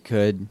 It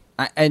could.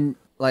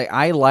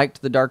 I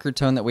liked the darker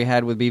tone that we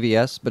had with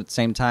BVS, but at the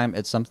same time,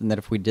 it's something that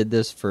if we did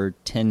this for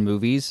 10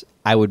 movies,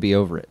 I would be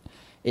over it.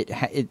 It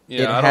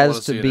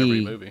has to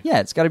be. Yeah,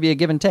 it's got to be a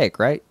give and take,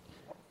 right?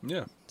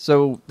 Yeah.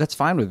 So that's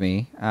fine with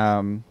me.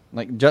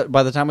 Like,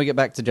 by the time we get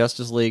back to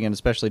Justice League, and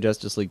especially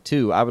Justice League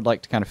 2, I would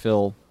like to kind of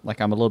feel like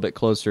I'm a little bit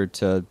closer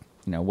to,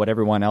 what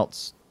everyone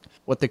else,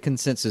 what the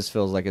consensus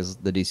feels like is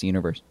the DC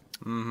Universe.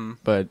 Mm-hmm.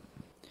 But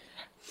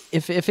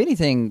if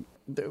anything,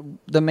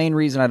 the main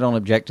reason I don't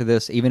object to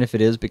this, even if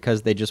it is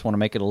because they just want to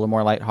make it a little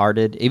more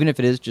lighthearted, even if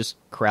it is just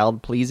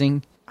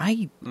crowd-pleasing,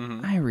 I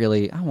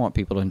want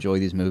people to enjoy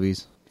these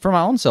movies. For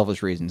my own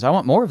selfish reasons. I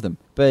want more of them.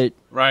 But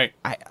right,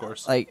 of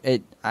course. I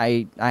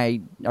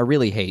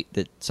really hate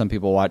that some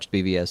people watched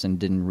BVS and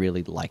didn't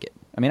really like it.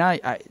 I mean,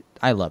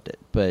 I loved it,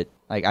 but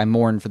I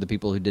mourn for the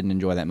people who didn't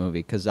enjoy that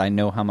movie because I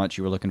know how much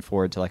you were looking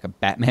forward to like a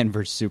Batman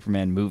vs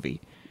Superman movie.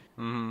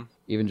 Mm-hmm.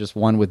 Even just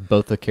one with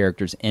both the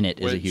characters in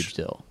it is a huge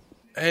deal.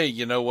 Hey,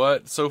 you know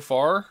what? So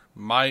far,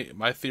 my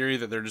theory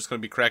that they're just going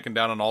to be cracking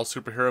down on all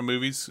superhero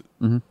movies,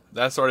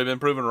 that's already been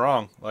proven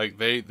wrong. Like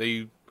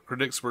they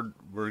critics were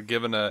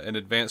given an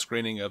advanced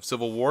screening of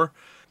Civil War,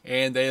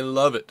 and they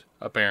love it,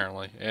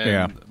 apparently.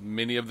 And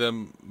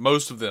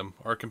most of them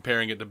are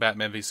comparing it to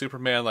Batman v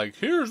Superman, like,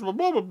 here's blah,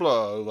 blah, blah,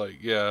 blah.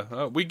 Like,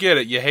 we get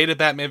it. You hated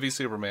Batman v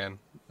Superman.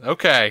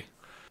 Okay.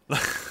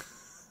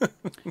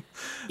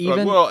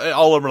 Even, like,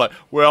 all of them are like,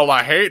 well,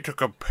 I hate to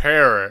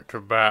compare it to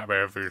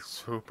Batman v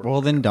Superman.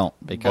 Well, then don't,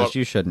 because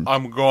you shouldn't.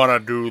 I'm going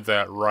to do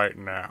that right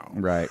now.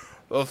 Right.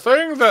 The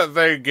thing that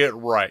they get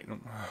right.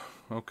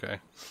 Okay.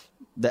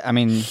 I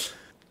mean,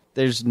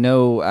 there's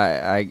no...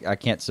 I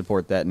can't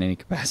support that in any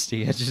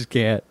capacity. I just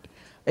can't.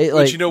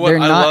 But you know what? They're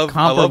not I love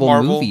comparable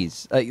Marvel.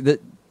 movies. The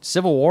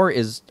Civil War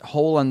is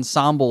whole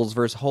ensembles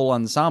versus whole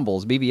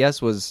ensembles.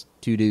 BVS was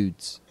two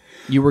dudes.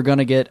 You were going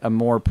to get a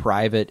more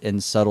private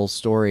and subtle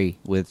story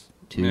with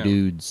two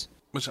dudes.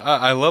 Which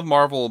I love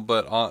Marvel,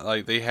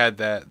 but they had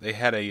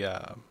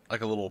a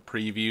like a little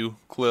preview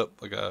clip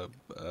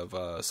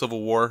of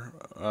Civil War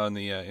on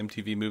the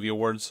MTV Movie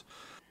Awards.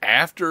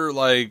 After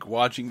like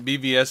watching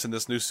BVS and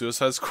this new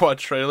Suicide Squad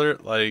trailer,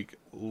 like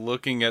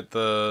looking at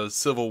the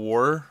Civil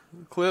War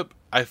clip,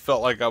 I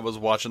felt like I was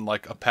watching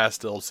like a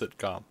pastel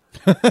sitcom.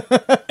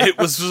 It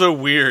was so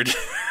weird.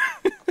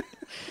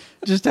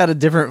 Just had a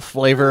different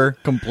flavor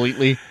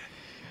completely.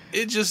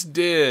 It just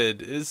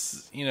did.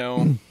 It's,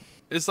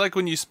 it's like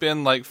when you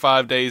spend like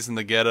 5 days in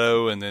the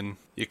ghetto and then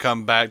you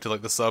come back to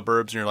like the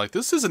suburbs and you're like,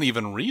 this isn't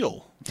even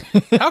real.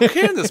 How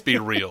can this be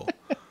real?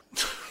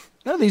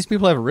 None of these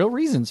people have real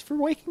reasons for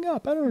waking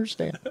up. I don't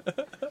understand.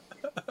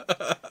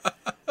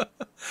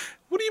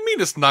 What do you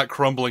mean it's not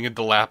crumbling and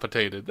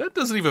dilapidated? That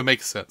doesn't even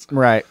make sense.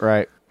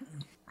 Right.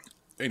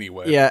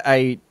 Anyway.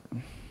 Yeah,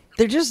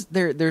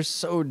 they're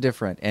so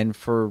different, and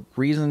for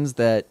reasons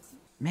that,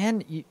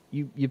 man,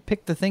 you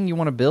pick the thing you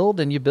want to build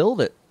and you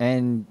build it.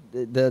 And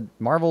the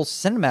Marvel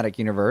Cinematic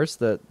Universe,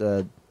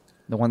 the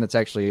one that's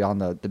actually on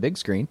the big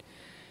screen,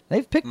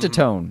 they've picked a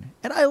tone,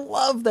 and I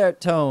love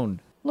that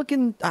tone.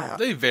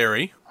 They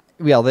vary.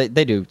 Well,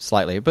 they do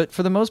slightly, but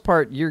for the most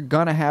part, you're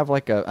gonna have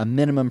like a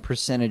minimum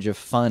percentage of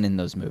fun in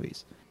those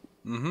movies.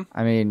 Mm-hmm.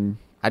 I mean,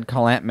 I'd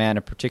call Ant-Man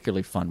a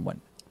particularly fun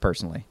one,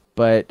 personally.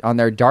 But on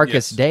their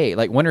darkest day,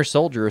 like Winter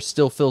Soldier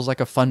still feels like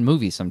a fun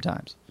movie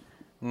sometimes.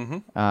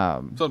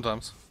 Mm-hmm.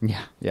 Sometimes.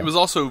 Yeah. It was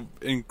also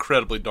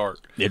incredibly dark.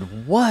 It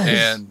was.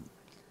 And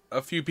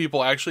a few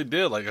people actually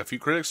did. Like, a few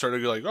critics started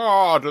to go like,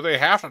 oh, do they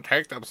have to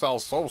take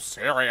themselves so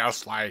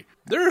seriously?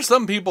 There are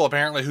some people,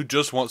 apparently, who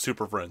just want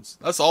super friends.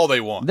 That's all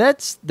they want.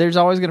 There's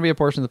always going to be a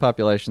portion of the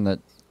population that,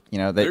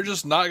 they're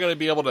just not going to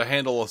be able to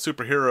handle a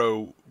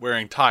superhero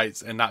wearing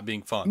tights and not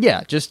being fun.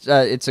 Yeah, just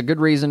it's a good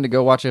reason to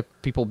go watch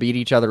people beat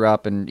each other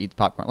up and eat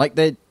popcorn.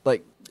 There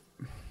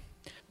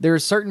are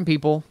certain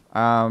people.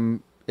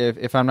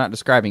 If I'm not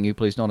describing you,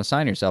 please don't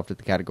assign yourself to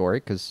the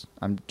category because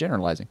I'm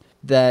generalizing.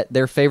 That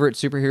their favorite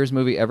superheroes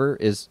movie ever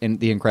is in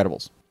The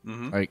Incredibles.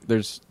 Mm-hmm. Like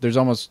there's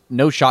almost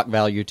no shock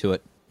value to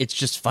it. It's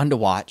just fun to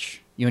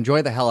watch. You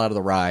enjoy the hell out of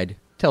the ride.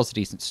 Tells a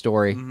decent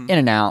story. In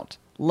and out.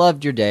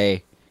 Loved your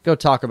day. Go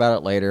talk about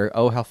it later.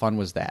 Oh, how fun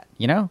was that?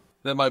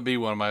 That might be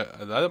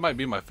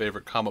my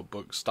favorite comic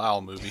book style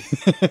movie.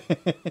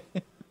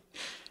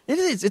 It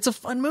is. It's a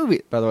fun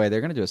movie. By the way, they're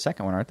going to do a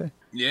second one, aren't they?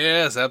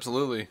 Yes,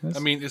 absolutely. I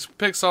mean, it's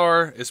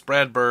Pixar, it's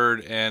Brad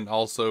Bird, and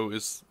also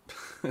it's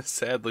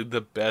sadly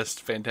the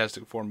best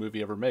Fantastic Four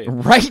movie ever made.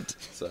 Right.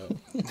 So,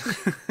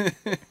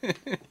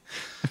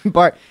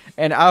 Bart,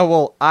 and I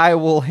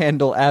will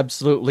handle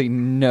absolutely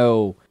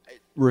no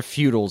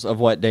refutals of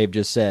what Dave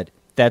just said.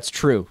 That's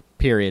true.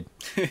 Period.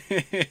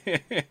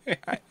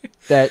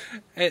 But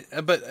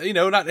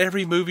not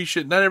every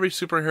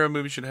superhero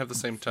movie should have the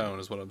same tone,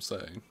 is what I'm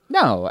saying.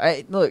 No,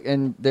 look,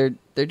 and they're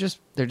just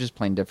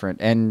plain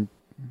different, and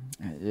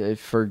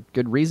for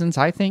good reasons,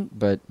 I think.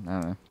 But I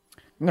don't know.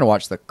 I'm gonna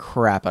watch the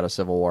crap out of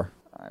Civil War.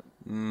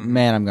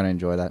 Man, I'm gonna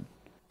enjoy that.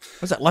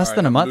 Was it less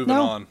than a month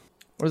now? On.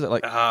 What is it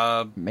like?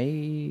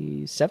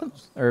 May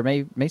 7th or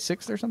May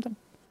 6th or something?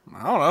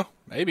 I don't know.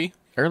 Maybe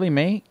early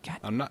May. God.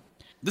 I'm not.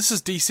 This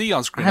is DC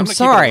on screen. I'm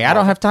sorry, I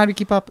don't have time to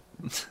keep up.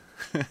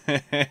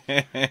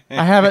 I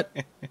haven't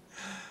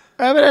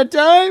had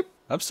time.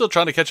 I'm still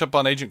trying to catch up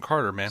on Agent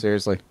Carter, man.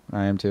 Seriously,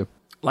 I am too.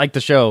 Like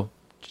the show,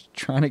 just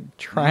trying to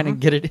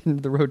get it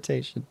into the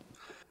rotation.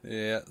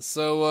 Yeah,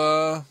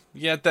 so,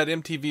 at that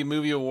MTV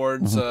Movie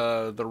Awards,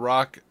 The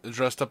Rock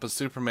dressed up as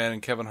Superman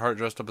and Kevin Hart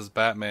dressed up as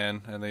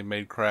Batman, and they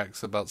made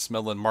cracks about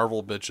smelling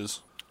Marvel bitches.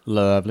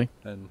 Lovely.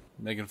 And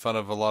making fun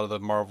of a lot of the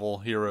Marvel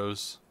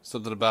heroes.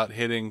 Something about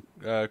hitting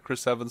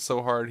Chris Evans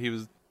so hard he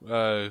was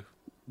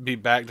be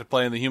back to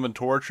playing the Human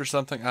Torch or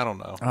something. I don't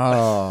know.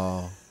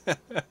 Oh.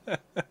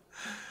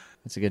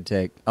 That's a good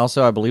take.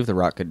 Also, I believe The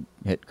Rock could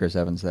hit Chris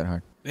Evans that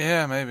hard.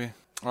 Yeah, maybe.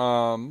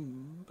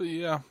 But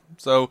yeah.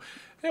 So,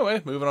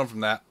 anyway, moving on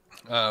from that,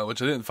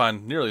 which I didn't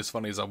find nearly as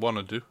funny as I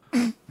wanted to.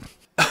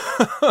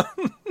 I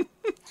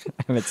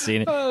haven't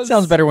seen it.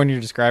 Sounds better when you're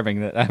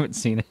describing that. I haven't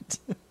seen it.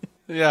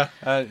 Yeah,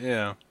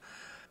 yeah.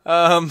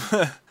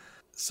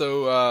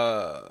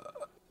 So,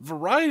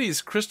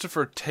 Variety's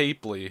Christopher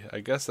Tapley,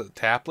 I guess that's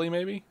Tapley,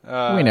 maybe?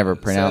 We never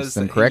pronounce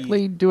them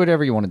correctly. Do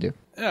whatever you want to do.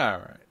 All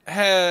right.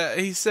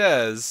 He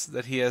says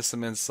that he has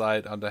some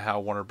insight onto how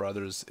Warner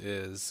Brothers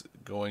is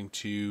going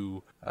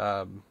to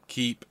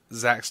keep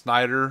Zack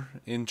Snyder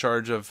in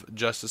charge of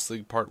Justice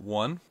League Part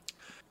 1.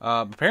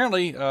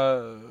 Apparently,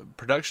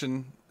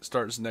 production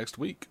starts next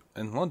week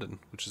in London,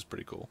 which is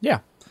pretty cool. Yeah.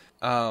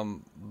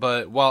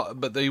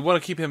 But they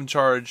want to keep him in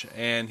charge,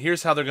 and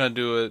here's how they're going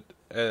to do it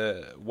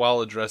while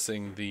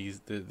addressing the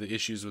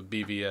issues with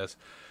BVS.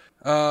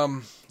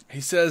 He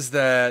says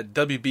that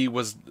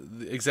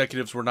the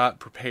executives were not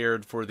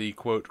prepared for the,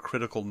 quote,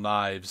 critical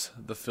knives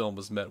the film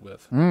was met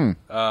with.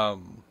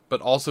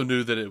 But also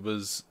knew that it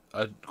was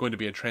going to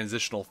be a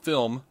transitional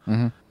film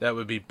that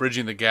would be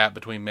bridging the gap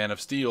between Man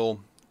of Steel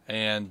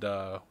and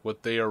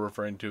what they are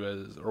referring to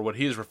as, or what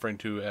he is referring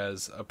to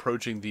as,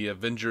 approaching the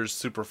Avengers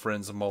Super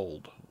Friends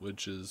mold,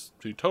 which is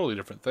two totally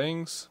different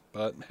things.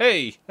 But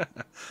hey,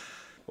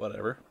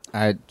 whatever.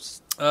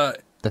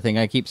 The thing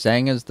I keep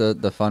saying is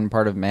the fun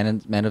part of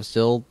Man of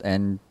Steel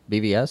and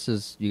BVS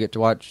is you get to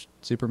watch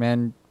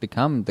Superman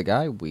become the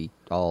guy we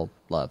all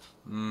love.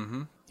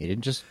 Mm-hmm. He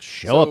didn't just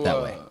show up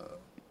that way.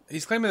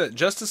 He's claiming that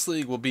Justice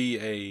League will be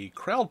a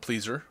crowd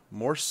pleaser,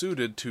 more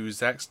suited to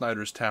Zack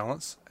Snyder's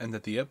talents, and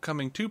that the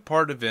upcoming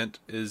 2-part event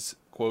is,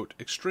 quote,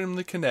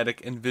 extremely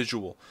kinetic and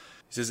visual.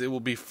 He says it will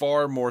be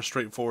far more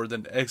straightforward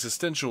than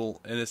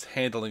existential in its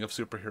handling of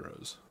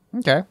superheroes.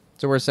 Okay,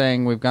 so we're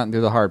saying we've gotten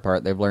through the hard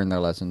part. They've learned their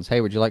lessons. Hey,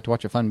 would you like to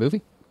watch a fun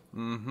movie?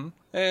 Mm-hmm.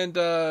 And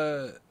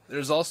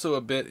there's also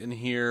a bit in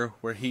here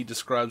where he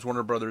describes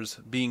Warner Brothers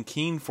being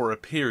keen for a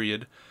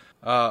period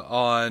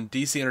on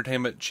DC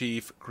Entertainment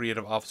Chief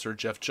Creative Officer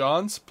Jeff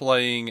Johns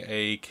playing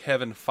a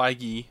Kevin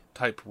Feige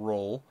type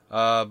role.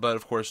 But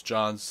of course,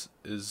 Johns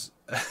is,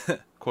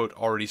 quote,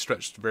 already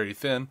stretched very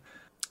thin.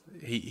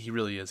 He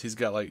really is. He's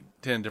got like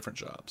 10 different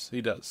jobs. He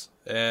does.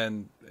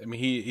 And I mean,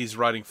 he's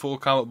writing full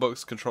comic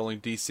books, controlling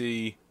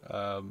DC.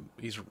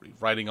 He's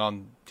writing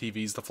on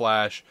TV's The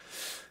Flash.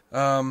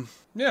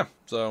 Yeah,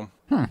 so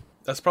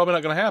that's probably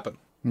not going to happen.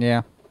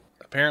 Yeah.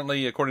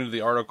 Apparently, according to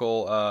the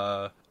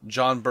article,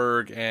 John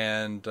Berg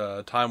and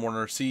Time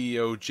Warner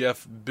CEO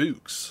Jeff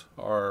Books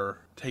are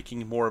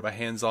taking more of a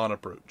hands-on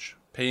approach,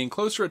 paying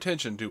closer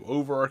attention to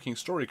overarching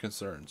story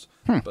concerns.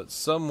 But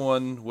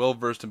someone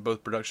well-versed in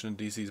both production and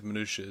DC's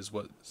minutiae is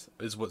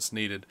what's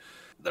needed.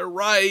 They're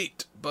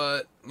right,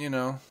 but, you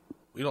know,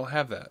 we don't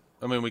have that.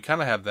 I mean, we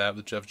kind of have that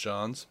with Jeff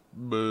Johns,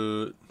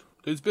 but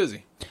dude's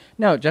busy.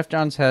 No, Jeff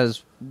Johns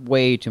has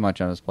way too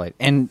much on his plate.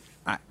 And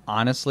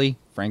honestly,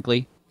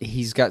 frankly,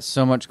 he's got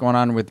so much going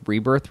on with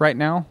Rebirth right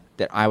now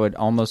that I would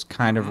almost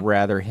kind of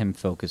rather him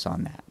focus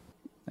on that.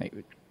 Like,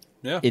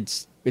 yeah.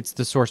 It's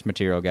the source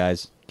material,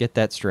 guys. Get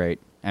that straight.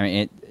 I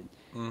mean,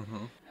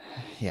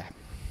 yeah.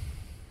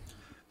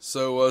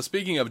 So,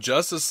 speaking of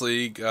Justice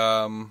League,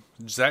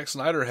 Zack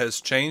Snyder has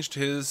changed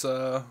his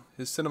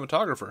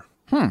cinematographer.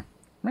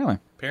 Really?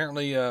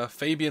 Apparently,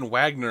 Fabian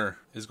Wagner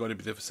is going to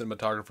be the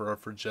cinematographer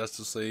for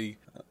Justice League.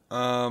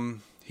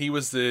 He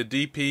was the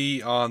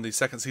DP on the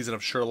second season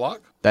of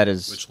Sherlock.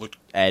 Which looked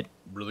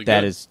really good.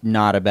 That is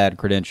not a bad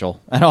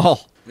credential at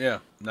all. Yeah,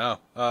 no.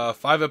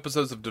 5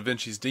 episodes of Da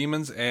Vinci's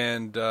Demons,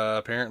 and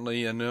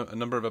apparently a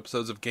number of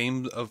episodes of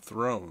Game of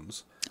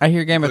Thrones. I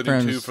hear Game of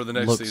Thrones 2 for the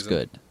next looks season.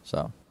 Good,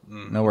 so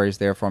no worries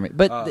there for me.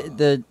 But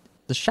the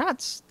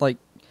shots, like,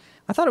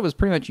 I thought it was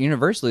pretty much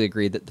universally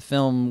agreed that the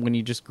film, when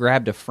you just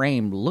grabbed a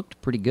frame,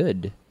 looked pretty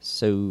good.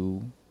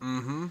 So,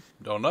 don't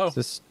know.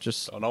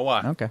 Don't know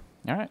why. Okay,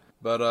 all right.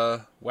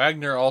 But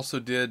Wagner also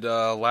did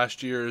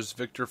last year's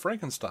Victor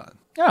Frankenstein.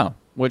 Oh,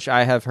 which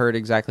I have heard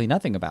exactly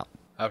nothing about.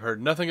 I've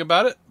heard nothing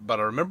about it, but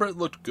I remember it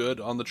looked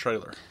good on the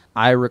trailer.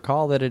 I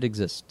recall that it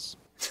exists.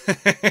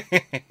 That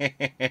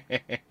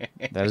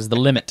is the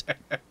limit.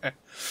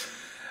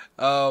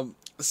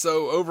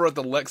 So over at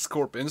the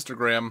Lexcorp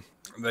Instagram,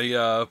 they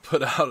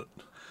put out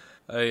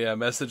a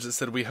message that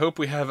said, "We hope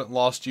we haven't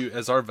lost you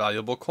as our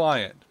valuable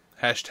client.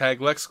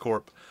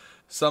 #Lexcorp.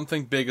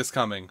 Something big is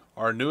coming.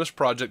 Our newest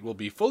project will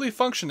be fully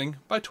functioning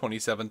by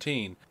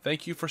 2017.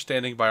 Thank you for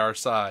standing by our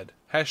side.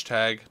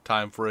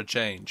 #Time for a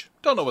change."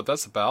 Don't know what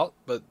that's about,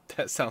 but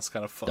that sounds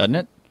kind of fun. Doesn't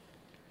it?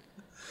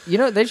 You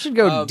know, they should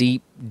go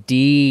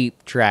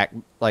deep track,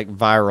 like,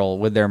 viral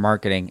with their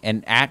marketing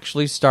and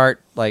actually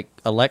start, like,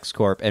 a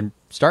Lexcorp and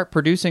start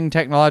producing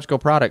technological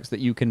products that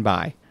you can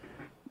buy.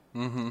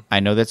 Mm-hmm. I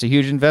know that's a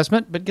huge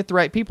investment, but get the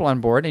right people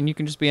on board and you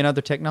can just be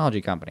another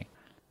technology company.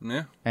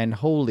 Yeah. And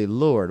holy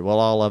Lord, we'll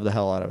all love the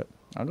hell out of it.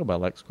 I'll go buy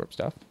Lexcorp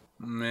stuff.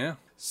 Yeah.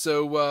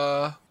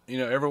 So,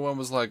 everyone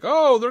was like,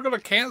 oh, they're going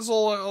to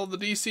cancel all the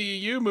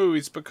DCEU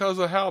movies because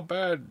of how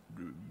bad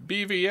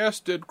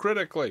BVS did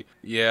critically.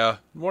 Yeah,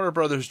 Warner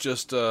Brothers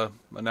just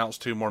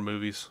announced 2 more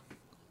movies.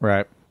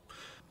 Right.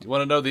 You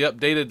want to know the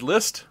updated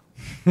list?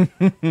 I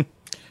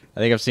think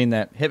I've seen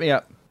that. Hit me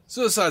up.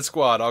 Suicide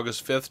Squad,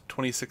 August 5th,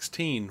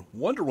 2016.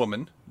 Wonder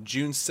Woman,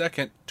 June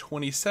 2nd,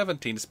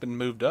 2017. It's been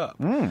moved up.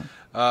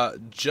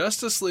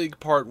 Justice League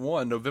Part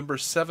 1, November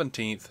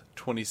 17th,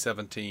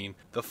 2017.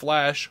 The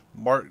Flash,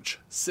 March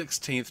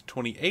 16th,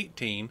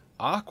 2018.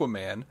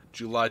 Aquaman,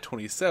 July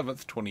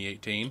 27th,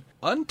 2018.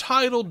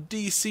 Untitled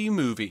DC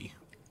movie,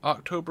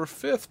 October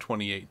 5th,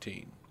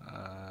 2018.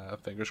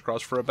 Fingers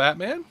crossed for a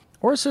Batman.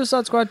 Or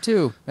Suicide Squad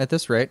 2, at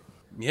this rate.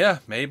 Yeah,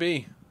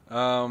 maybe.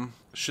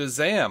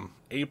 Shazam,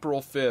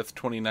 April 5th,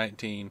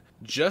 2019.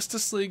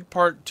 Justice League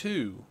Part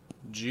 2,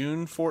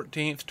 June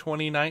 14th,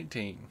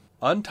 2019.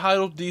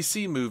 Untitled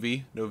DC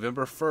movie,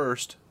 November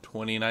 1st,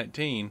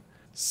 2019.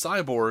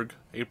 Cyborg,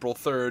 April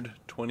 3rd,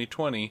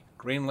 2020.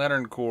 Green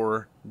Lantern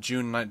Corps,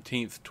 June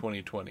 19th,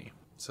 2020.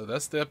 So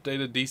that's the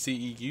updated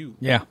DCEU.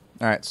 Yeah.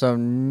 All right, so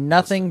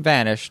nothing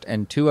vanished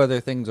and 2 other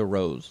things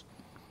arose.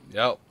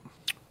 Yep.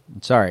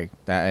 Sorry.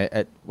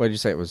 What did you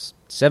say? It was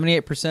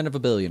 78% of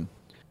 $1 billion.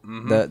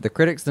 Mm-hmm. The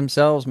critics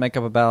themselves make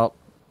up about,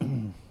 I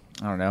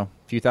don't know,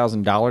 a few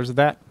 $1,000s of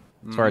that.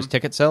 As far as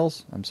ticket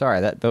sales, I'm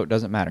sorry, that vote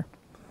doesn't matter.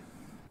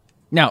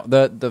 Now,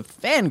 the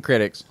fan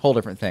critics, whole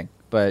different thing.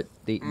 But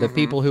the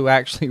people who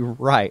actually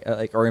write,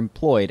 are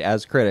employed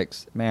as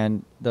critics,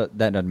 man, that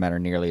doesn't matter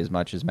nearly as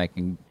much as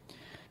making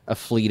a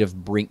fleet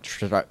of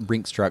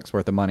Brinks trucks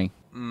worth of money.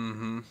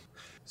 Mm-hmm.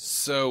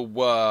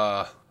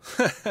 So,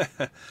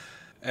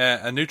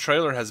 a new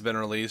trailer has been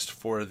released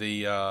for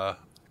the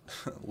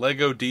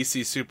Lego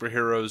DC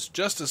Superheroes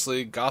Justice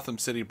League Gotham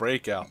City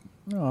Breakout.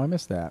 Oh, I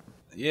missed that.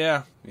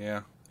 Yeah.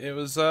 It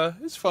was,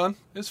 it's fun.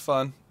 It's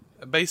fun.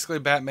 Basically,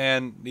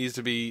 Batman needs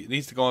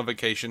to go on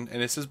vacation,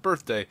 and it's his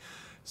birthday.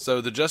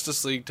 So the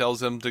Justice League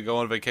tells him to go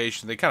on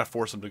vacation. They kind of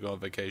force him to go on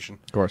vacation.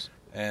 Of course.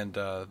 And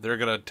they're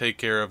going to take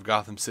care of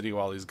Gotham City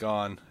while he's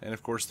gone. And,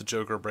 of course, the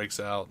Joker breaks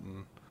out,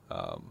 and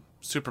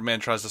Superman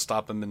tries to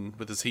stop him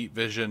with his heat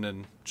vision,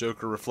 and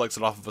Joker reflects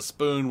it off of a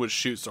spoon, which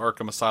shoots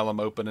Arkham Asylum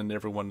open, and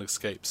everyone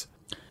escapes.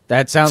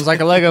 That sounds like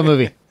a Lego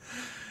movie.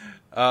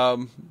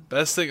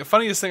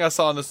 Funniest thing I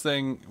saw in this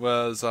thing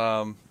was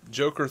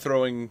Joker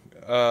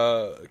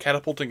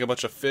catapulting a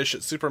bunch of fish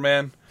at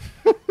Superman,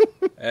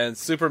 and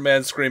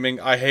Superman screaming,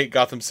 "I hate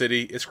Gotham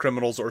City. Its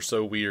criminals are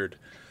so weird."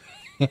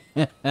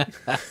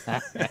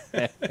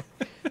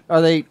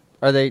 Are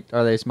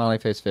they smiley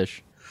face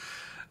fish?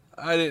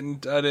 I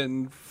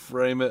didn't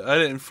frame it. I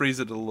didn't freeze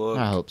it to look.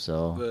 I hope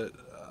so. But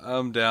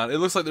I'm down. It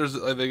looks like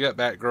they got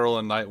Batgirl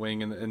and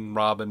Nightwing and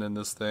Robin in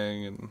this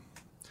thing, and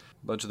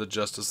a bunch of the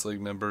Justice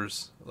League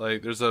members.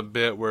 Like, there's a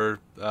bit where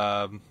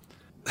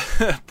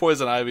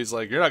Poison Ivy's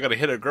like, "You're not gonna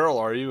hit a girl,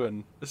 are you?"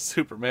 And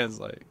Superman's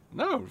like,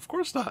 "No, of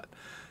course not."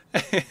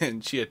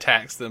 And she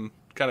attacks them,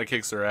 kind of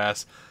kicks her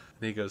ass.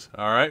 And he goes,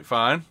 "All right,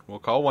 fine. We'll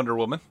call Wonder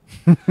Woman."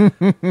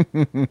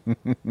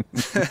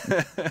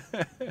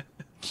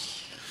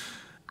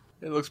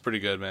 It looks pretty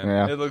good, man.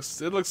 Yeah. It looks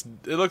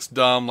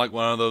dumb, like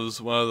one of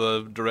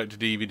the direct to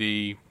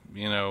DVD,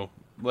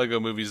 Lego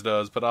movies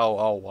does. But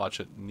I'll watch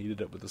it and eat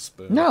it up with a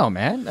spoon. No,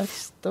 man,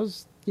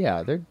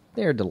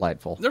 they're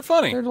delightful. They're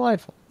funny. They're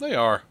delightful. They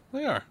are.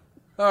 All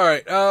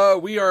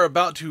right, we are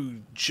about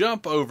to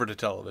jump over to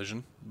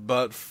television,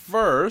 but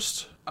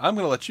first, I'm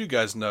going to let you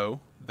guys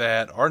know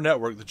that our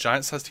network, the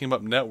Giant Size Team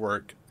Up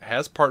Network,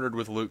 has partnered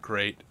with Loot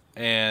Crate,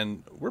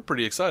 and we're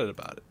pretty excited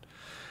about it.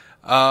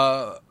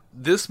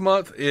 April's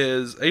month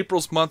is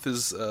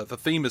the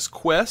theme is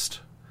Quest,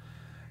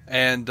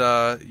 and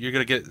you're going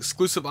to get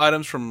exclusive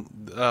items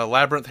from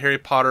Labyrinth, Harry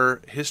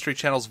Potter, History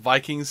Channel's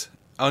Vikings,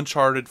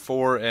 Uncharted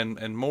 4,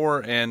 and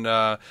more, and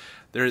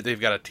they've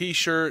got a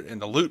t-shirt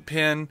and the Loot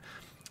Pin.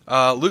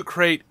 Loot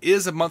Crate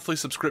is a monthly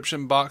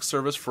subscription box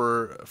service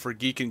for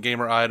geek and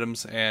gamer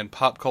items and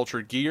pop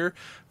culture gear.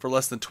 For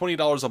less than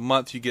 $20 a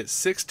month, you get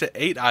 6 to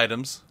 8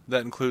 items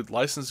that include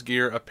licensed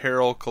gear,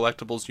 apparel,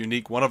 collectibles,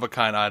 unique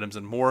one-of-a-kind items,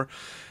 and more.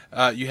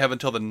 You have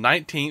until the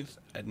 19th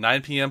at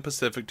 9 p.m.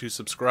 Pacific to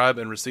subscribe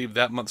and receive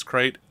that month's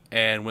crate.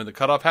 And when the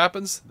cutoff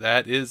happens,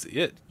 that is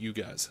it, you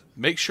guys.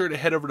 Make sure to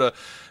head over to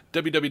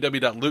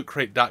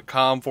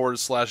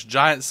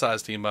www.lootcrate.com/giant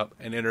size team up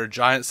and enter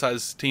giant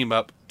size team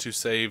up to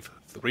save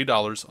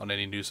 $3 on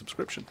any new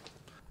subscription.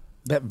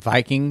 That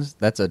Vikings,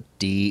 that's a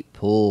deep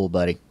pull,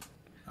 buddy.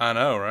 I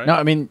know, right? No,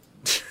 I mean,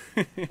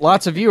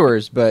 lots of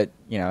viewers, but,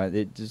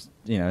 it just,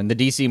 in the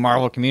DC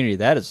Marvel community,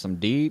 that is some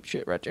deep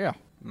shit right there.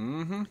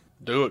 Mm-hmm.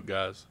 Do it,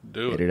 guys.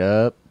 Do it. Get it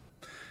up.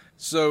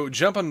 So,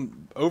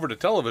 jumping over to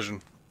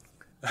television,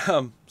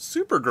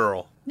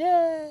 Supergirl.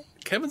 Yay!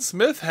 Kevin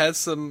Smith has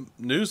some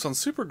news on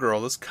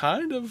Supergirl that's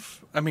kind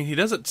of... I mean, he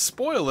doesn't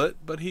spoil it,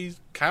 but he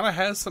kind of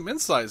has some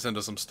insights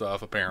into some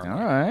stuff, apparently. All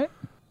right.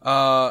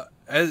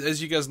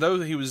 As you guys know,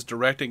 he was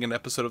directing an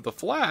episode of The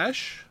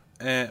Flash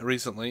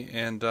recently,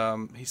 and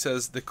he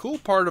says the cool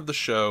part of the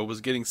show was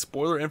getting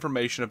spoiler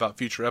information about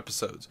future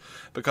episodes,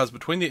 because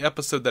between the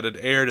episode that had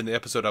aired and the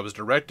episode I was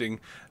directing,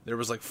 there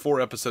was like 4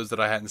 episodes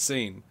that I hadn't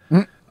seen.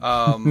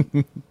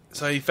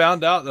 So he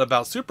found out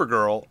about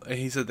Supergirl, and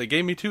he said they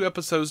gave me 2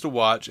 episodes to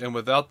watch, and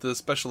without the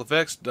special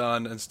effects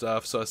done and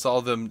stuff, so I saw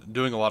them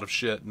doing a lot of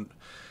shit. And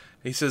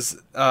he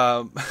says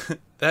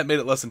that made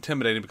it less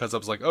intimidating because I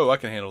was like, oh, I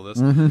can handle this.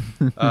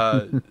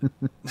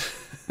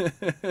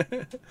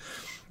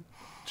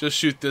 Just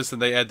shoot this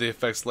and they add the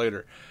effects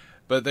later.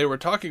 But they were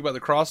talking about the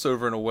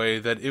crossover in a way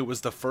that it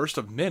was the first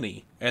of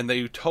many, and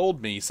they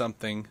told me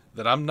something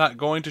that I'm not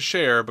going to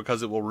share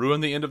because it will ruin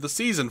the end of the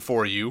season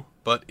for you,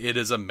 but it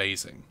is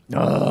amazing.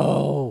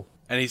 Oh.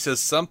 And he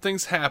says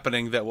something's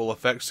happening that will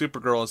affect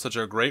Supergirl in such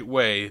a great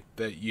way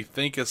that you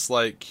think it's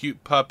like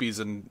cute puppies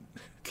and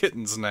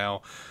kittens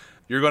now.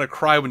 You're going to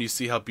cry when you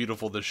see how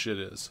beautiful this shit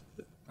is.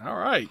 All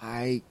right.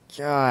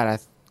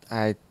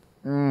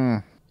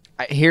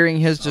 Hearing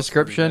his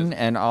description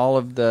and all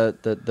of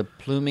the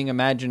pluming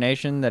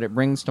imagination that it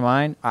brings to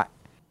mind,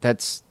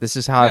 this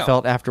is how I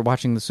felt after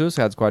watching the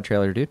Suicide Squad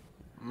trailer, dude.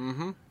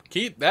 Mm-hmm.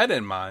 Keep that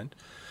in mind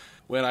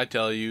when I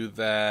tell you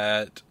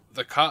that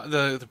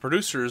the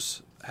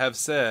producers have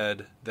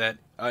said that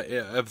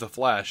of The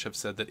Flash have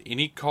said that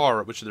any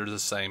Kara, which they're the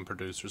same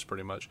producers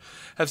pretty much,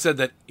 have said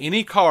that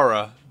any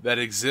Kara that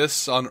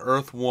exists on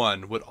Earth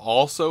 1 would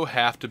also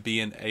have to be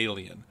an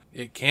alien.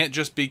 It can't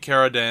just be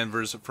Kara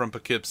Danvers from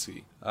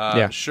Poughkeepsie.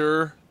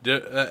 Sure.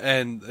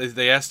 And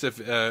they asked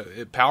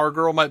if Power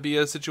Girl might be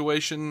a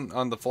situation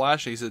on The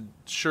Flash. He said,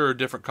 sure,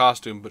 different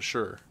costume, but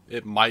sure,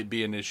 it might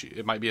be an issue.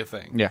 It might be a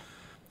thing. Yeah.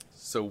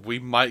 So we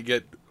might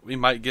get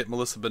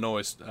Melissa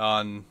Benoist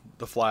on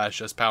The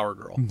Flash as Power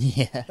Girl.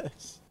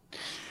 Yes.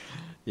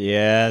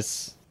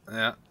 Yes.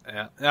 Yeah.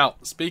 Now,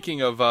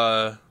 speaking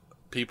of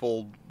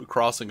people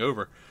crossing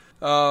over,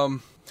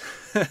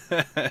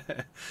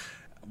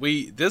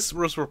 this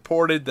was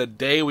reported the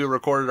day we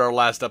recorded our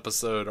last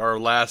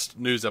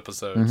news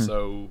episode. Mm-hmm.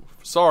 So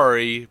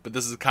sorry, but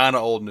this is kind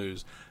of old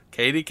news.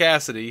 Katie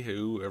Cassidy,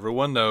 who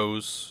everyone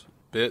knows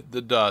bit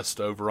the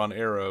dust over on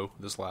Arrow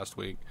this last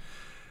week,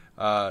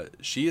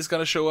 she is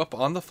going to show up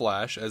on The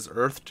Flash as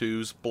Earth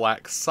 2's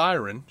Black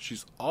Siren.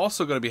 She's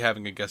also going to be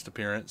having a guest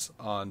appearance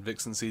on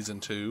Vixen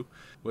Season 2,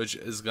 which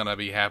is going to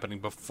be happening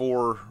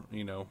before,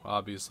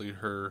 obviously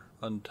her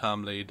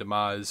untimely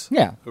demise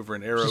over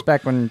in Arrow. Just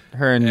back when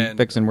her and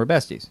Vixen were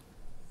besties.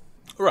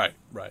 Right.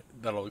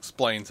 That'll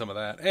explain some of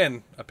that.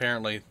 And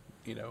apparently,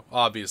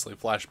 obviously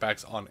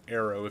flashbacks on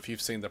Arrow if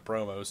you've seen the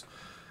promos.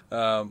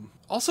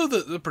 Also,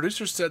 the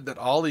producer said that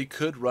Ollie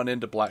could run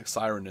into Black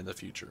Siren in the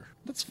future.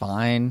 That's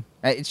fine.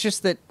 It's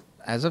just that,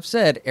 as I've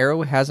said,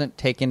 Arrow hasn't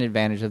taken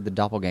advantage of the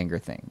doppelganger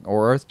thing,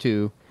 or Earth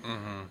 2.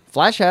 Mm-hmm.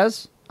 Flash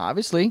has,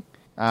 obviously.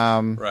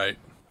 Right.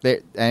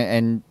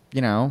 And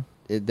the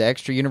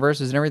extra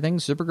universes and everything,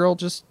 Supergirl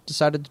just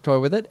decided to toy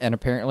with it, and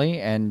apparently,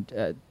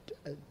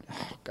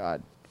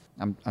 God,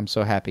 I'm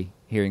so happy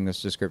hearing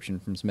this description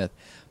from Smith.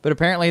 But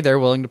apparently they're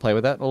willing to play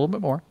with that a little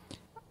bit more.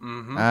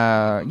 Mm-hmm.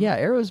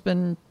 Arrow's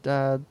been,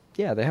 they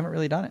haven't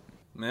really done it.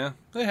 Yeah,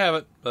 they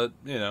haven't, but,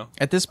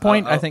 At this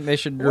point, I think they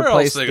should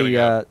replace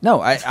the...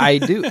 No, I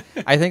do.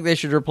 I think they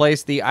should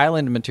replace the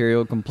island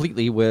material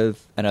completely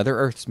with another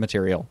Earth's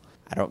material.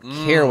 I don't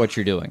care what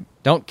you're doing.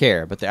 Don't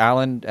care, but the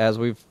island, as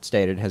we've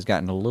stated, has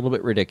gotten a little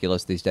bit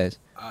ridiculous these days.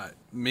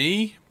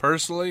 Me,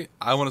 personally,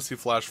 I want to see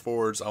flash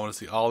forwards. I want to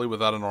see Ollie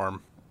without an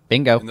arm.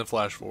 Bingo. In the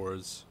flash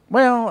forwards.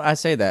 Well, I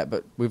say that,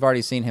 but we've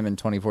already seen him in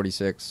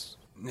 2046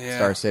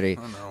 Star City.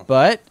 I know.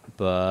 But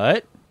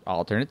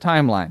alternate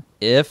timeline.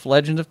 If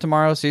Legend of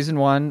Tomorrow Season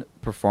 1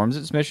 performs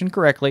its mission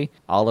correctly,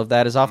 all of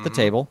that is off the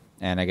table.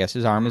 And I guess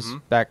his arm is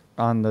back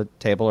on the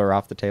table or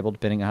off the table,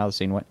 depending on how the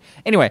scene went.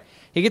 Anyway,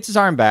 he gets his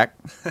arm back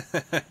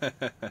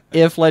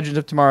if Legend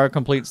of Tomorrow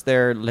completes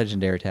their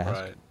legendary task.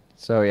 Right.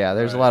 So,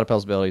 there's a lot of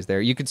possibilities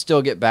there. You could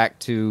still get back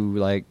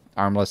to,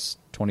 armless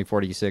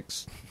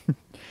 2046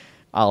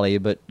 Ollie,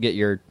 but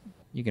you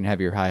can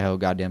have your hi-ho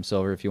goddamn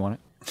silver if you want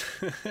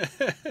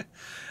it.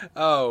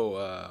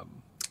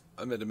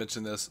 I meant to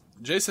mention this.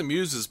 Jason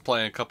Mewes is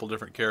playing a couple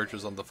different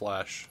characters on The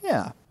Flash.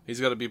 Yeah. He's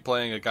going to be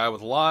playing a guy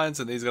with lines,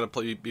 and he's going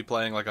to be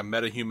playing like a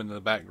meta-human in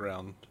the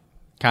background.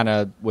 Kind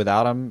of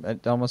without him,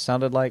 it almost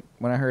sounded like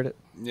when I heard it.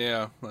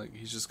 Yeah,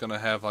 he's just going to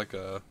have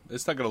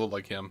it's not going to look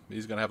like him.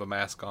 He's going to have a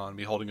mask on,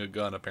 be holding a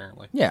gun,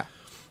 apparently. Yeah.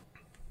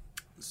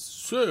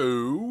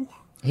 So...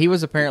 He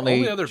was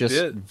apparently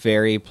just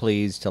very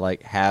pleased to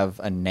have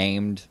a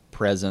named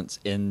presence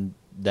in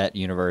that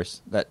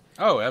universe.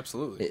 Oh,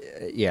 absolutely.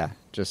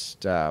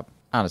 Just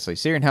honestly,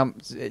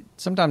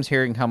 sometimes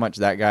hearing how much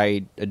that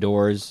guy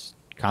adores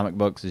comic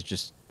books is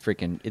just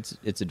freaking.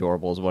 It's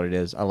adorable, is what it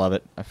is. I love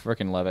it. I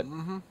freaking love it.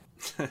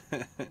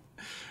 Mm-hmm.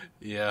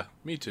 Yeah,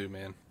 me too,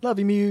 man. Love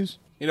you, Muse.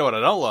 You know what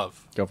I don't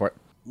love? Go for it.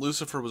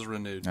 Lucifer was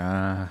renewed.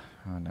 Oh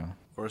no.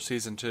 For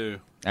season 2.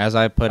 As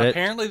I put it,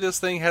 apparently this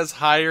thing has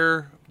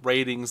higher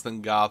ratings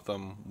than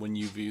Gotham when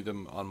you view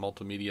them on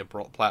multimedia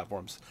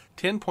platforms.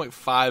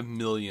 10.5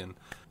 million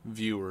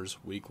viewers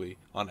weekly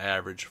on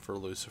average for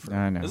Lucifer.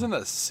 I know. Isn't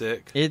that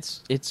sick?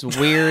 It's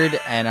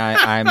weird, and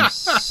I'm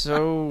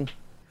so...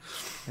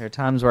 There are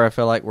times where I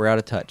feel like we're out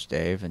of touch,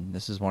 Dave, and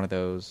this is one of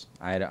those.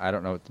 I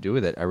don't know what to do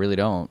with it. I really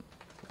don't.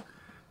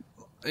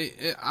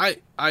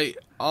 I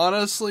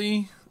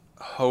honestly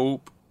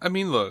hope... I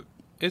mean, look,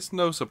 it's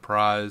no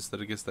surprise that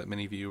it gets that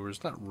many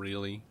viewers. Not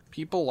really.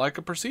 People like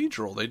a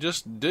procedural. They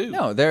just do.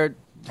 No, they're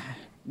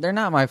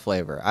not my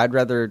flavor. I'd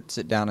rather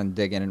sit down and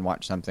dig in and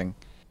watch something.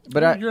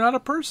 But you're not a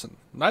person.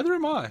 Neither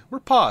am I. We're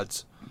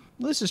pods.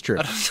 This is true.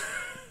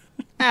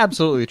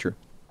 Absolutely true.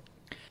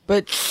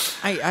 But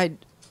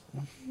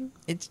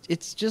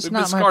it's just We've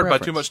not been my scarred by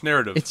preference. too much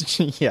narrative. It's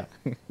yeah.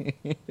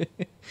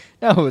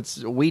 No,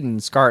 it's Whedon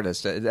scarred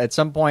us. At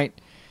some point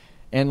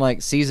in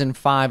like season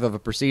 5 of a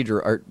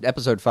procedural, or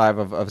episode 5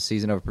 of a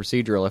season of a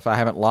procedural, if I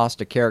haven't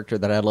lost a character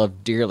that I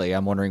love dearly,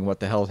 I'm wondering what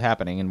the hell is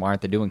happening and why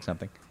aren't they doing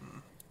something.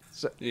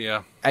 So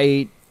yeah.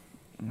 I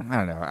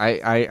don't know.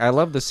 I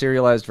love the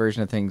serialized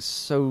version of things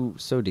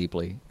so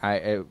deeply.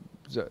 I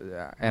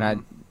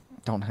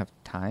don't have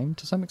time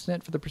to some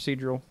extent for the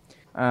procedural.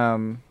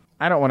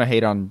 I don't want to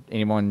hate on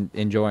anyone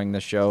enjoying the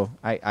show.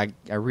 I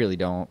really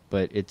don't.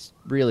 But it's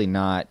really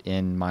not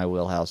in my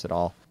wheelhouse at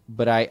all.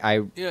 But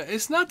yeah,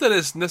 it's not that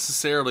it's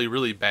necessarily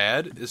really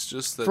bad. It's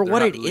just that for they're what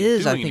not it really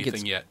is, doing I think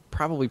it's yet.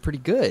 probably pretty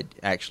good.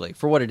 Actually,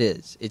 for what it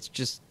is, it's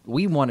just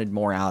we wanted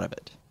more out of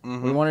it.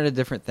 Mm-hmm. We wanted a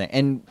different thing,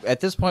 and at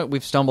this point,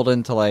 we've stumbled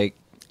into like.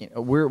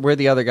 We're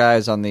the other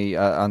guys on the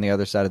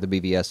other side of the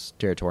BVS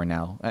territory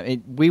now. I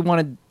mean, we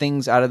wanted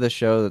things out of the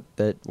show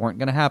that weren't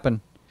going to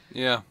happen.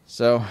 Yeah.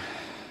 So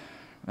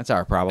that's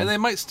our problem. And they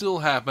might still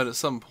happen at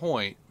some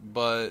point,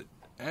 but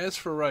as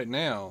for right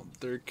now,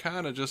 they're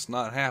kind of just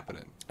not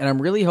happening. And I'm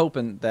really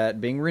hoping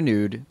that being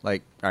renewed,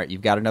 like, all right,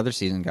 you've got another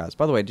season, guys.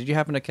 By the way, did you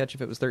happen to catch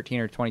if it was 13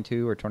 or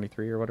 22 or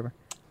 23 or whatever?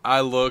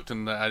 I looked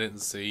and I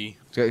didn't see.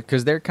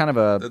 Because they're kind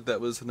of that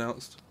was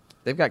announced.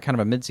 They've got kind of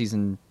a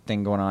mid-season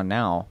thing going on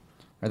now.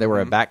 Or they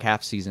were a back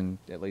half season,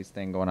 at least,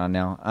 thing going on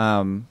now.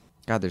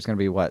 God, there's going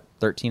to be,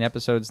 13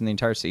 episodes in the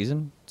entire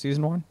season?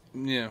 Season 1?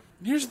 Yeah.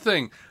 Here's the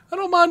thing. I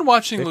don't mind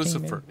watching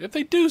Lucifer maybe? if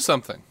they do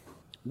something.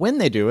 When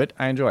they do it,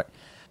 I enjoy it.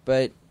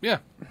 But yeah,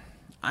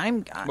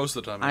 most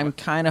of the time. I'm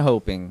kind of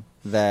hoping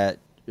that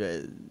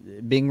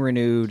being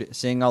renewed,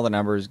 seeing all the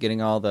numbers,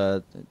 getting all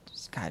the...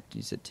 God,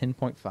 you said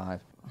 10.5.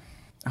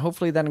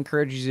 Hopefully that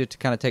encourages you to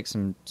kind of take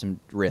some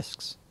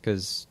risks.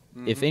 Because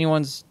if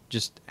anyone's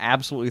just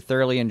absolutely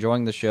thoroughly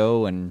enjoying the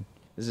show and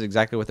this is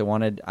exactly what they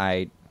wanted,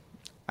 I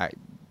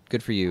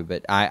good for you,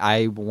 but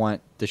I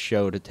want the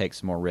show to take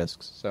some more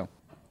risks. So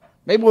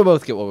maybe we'll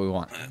both get what we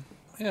want.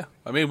 Yeah,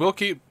 I mean, we'll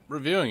keep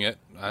reviewing it.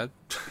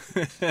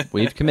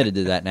 We've committed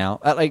to that now.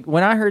 Like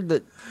when I heard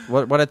that,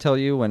 what I tell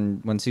you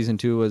when season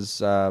 2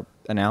 was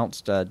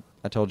announced, I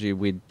told you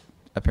we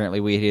had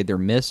either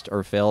missed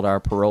or failed our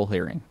parole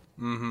hearing.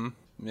 Mm-hmm.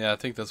 Yeah, I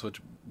think that's what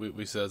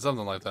we said,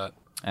 something like that.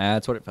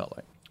 That's what it felt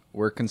like.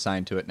 We're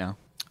consigned to it now.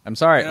 I'm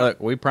sorry. Yeah. Look,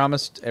 we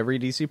promised every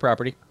DC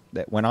property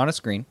that went on a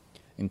screen,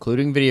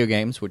 including video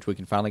games, which we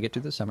can finally get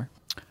to this summer.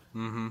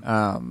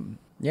 Mm-hmm.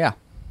 Yeah.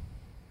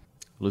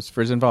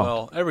 Lucifer's involved.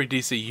 Well, every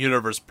DC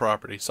Universe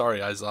property. Sorry,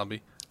 iZombie.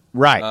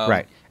 Right,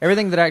 right.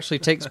 Everything that actually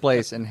takes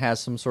place and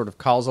has some sort of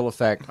causal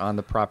effect on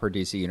the proper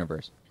DC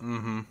Universe.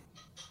 Mm-hmm.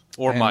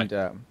 Or might.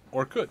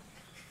 Or could.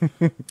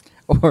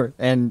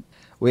 And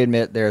we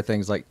admit there are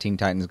things like Teen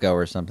Titans Go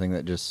or something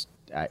that just...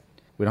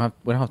 We don't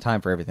have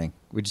time for everything.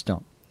 We just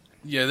don't.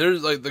 Yeah,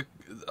 there's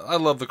I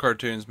love the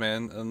cartoons,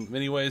 man. In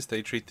many ways,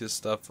 they treat this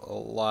stuff a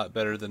lot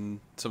better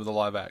than some of the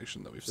live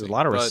action that we've seen. There's a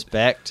lot of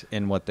respect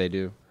in what they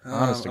do.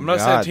 I'm not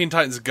saying Teen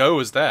Titans Go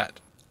is that.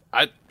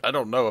 I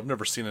don't know. I've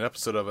never seen an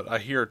episode of it. I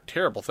hear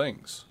terrible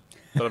things,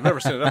 but I've never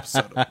seen an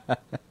episode of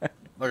it.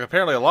 Like,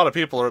 apparently a lot of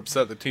people are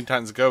upset that Teen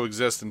Titans Go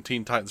exists and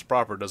Teen Titans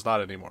proper does not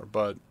anymore.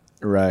 But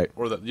right.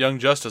 Or that Young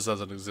Justice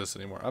doesn't exist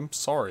anymore. I'm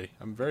sorry.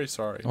 I'm very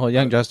sorry. Well,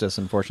 Young Justice,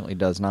 unfortunately,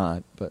 does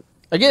not. But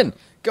again,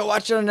 go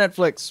watch it on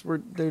Netflix.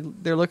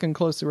 They're looking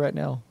closely right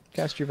now.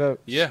 Cast your vote.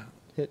 Yeah.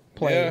 Hit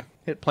play. Yeah.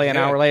 Hit play an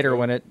hour later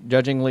when it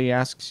judgingly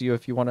asks you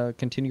if you want to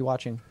continue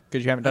watching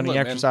because you haven't done any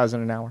exercise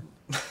in an hour.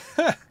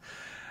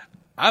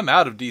 I'm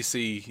out of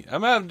DC.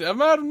 I'm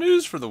out of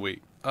news for the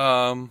week.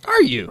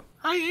 Are you?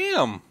 I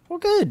am. Well,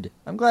 good.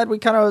 I'm glad we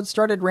kind of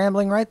started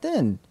rambling right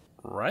then.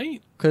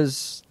 Right?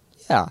 Because,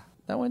 yeah,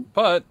 that went...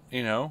 But,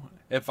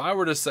 if I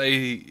were to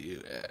say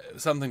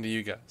something to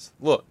you guys,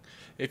 look,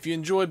 if you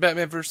enjoyed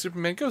Batman vs.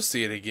 Superman, go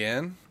see it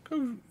again.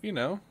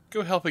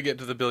 Go help it get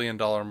to the $1 billion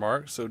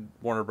mark so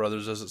Warner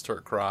Brothers doesn't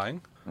start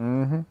crying.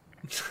 Mm-hmm.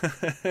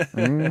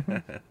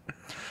 Mm-hmm.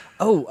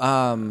 Oh,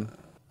 all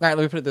right, let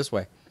me put it this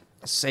way.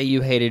 Say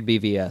you hated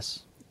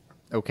BVS.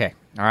 Okay,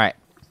 all right.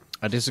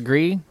 I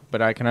disagree,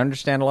 but I can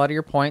understand a lot of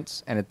your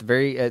points, and at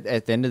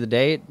the end of the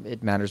day,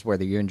 it matters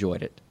whether you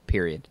enjoyed it,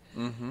 period.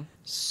 Mm-hmm.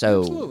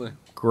 So, absolutely.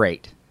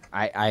 Great.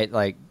 I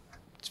like,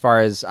 as far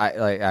as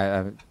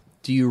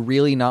do you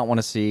really not want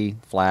to see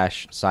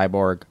Flash,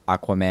 Cyborg,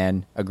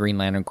 Aquaman, a Green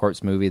Lantern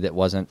Corps movie that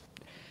wasn't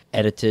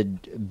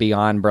edited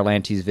beyond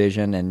Berlanti's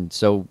vision and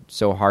so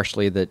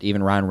harshly that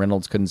even Ryan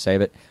Reynolds couldn't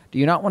save it? Do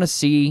you not want to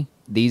see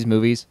these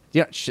movies?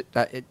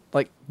 I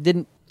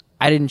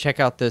didn't check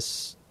out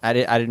this. I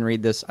didn't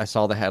read this. I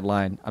saw the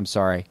headline. I'm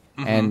sorry.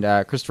 Mm-hmm.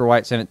 And Christopher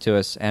White sent it to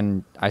us,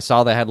 and I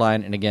saw the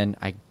headline, and again,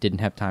 I didn't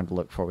have time to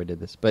look before we did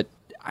this, but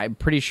I'm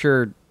pretty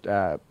sure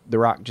The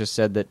Rock just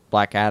said that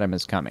Black Adam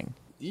is coming.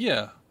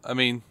 Yeah. I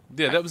mean,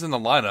 yeah, that was in the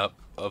lineup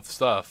of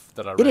stuff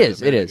that I read.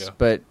 It is,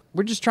 but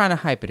we're just trying to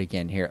hype it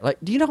again here. Like,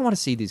 do you not want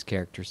to see these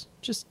characters?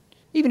 Just,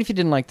 even if you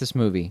didn't like this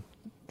movie.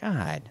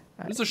 God.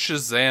 There's a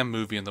Shazam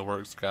movie in the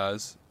works,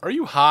 guys. Are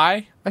you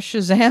high? A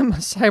Shazam, a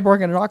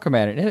Cyborg, and an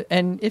Aquaman.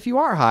 And if you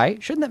are high,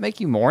 shouldn't that make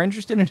you more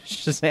interested in a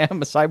Shazam,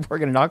 a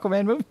Cyborg, and an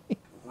Aquaman movie?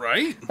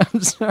 Right?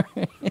 I'm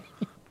sorry.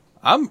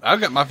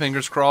 I've got my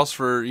fingers crossed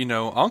for,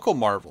 Uncle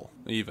Marvel,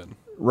 even.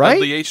 Right?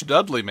 Dudley H.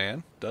 Dudley,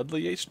 man.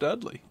 Dudley H.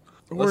 Dudley.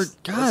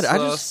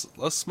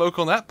 Let's smoke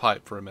on that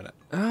pipe for a minute.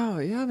 Oh,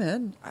 yeah,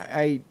 man.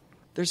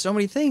 There's so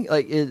many things.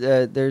 Like,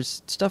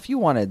 there's stuff you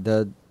wanted.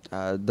 The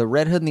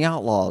Red Hood and the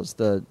Outlaws.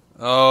 Don't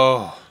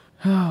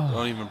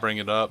even bring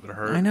it up. It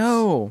hurts. I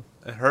know.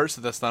 It hurts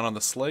that that's not on the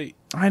slate.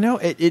 I know.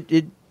 It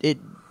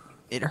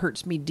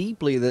hurts me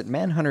deeply that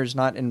Manhunter's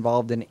not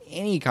involved in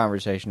any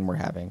conversation we're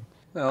having.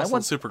 No, I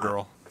want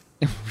Supergirl.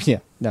 Yeah,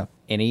 no.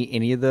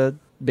 Any of the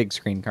big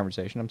screen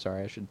conversation. I'm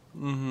sorry.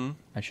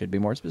 I should be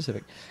more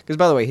specific. Because,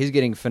 by the way, he's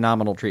getting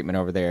phenomenal treatment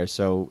over there.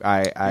 So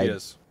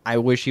I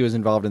wish he was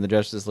involved in the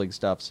Justice League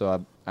stuff. So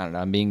I don't know.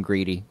 I'm being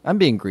greedy.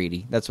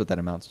 That's what that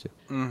amounts to.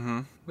 Mm-hmm.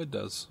 It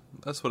does.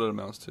 That's what it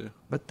amounts to.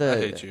 But I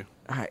hate you.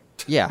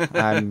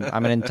 I'm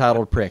an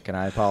entitled prick, and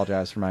I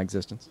apologize for my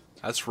existence.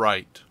 That's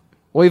right.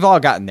 Well, we've all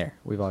gotten there.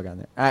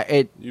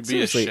 You'd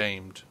be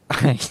ashamed.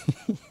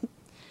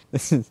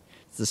 This is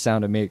the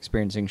sound of me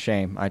experiencing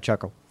shame. I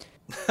chuckle.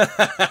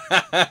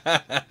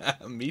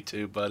 Me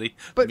too, buddy.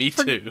 But me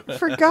too.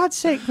 For God's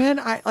sake, man!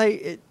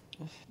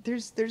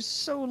 There's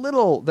so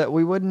little that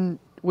we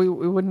wouldn't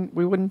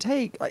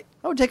take. Like,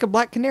 I would take a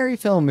Black Canary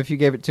film if you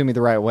gave it to me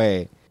the right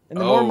way. And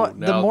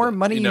the more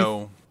money,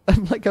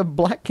 like a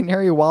Black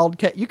Canary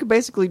Wildcat, you could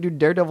basically do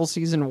Daredevil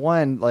season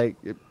 1, like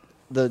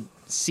the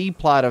C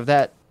plot of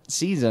that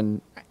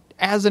season,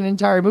 as an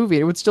entire movie.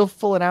 It would still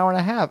fill an hour and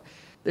a half.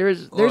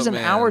 There's an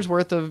hour's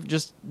worth of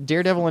just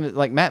Daredevil and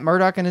like Matt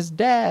Murdock and his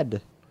dad. You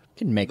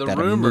can make that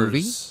a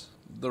movie.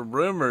 The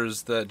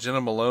rumors that Jenna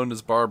Malone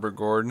is Barbara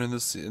Gordon in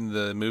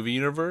the movie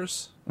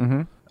universe.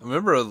 Mm-hmm. I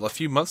remember a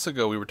few months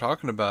ago we were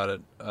talking about it.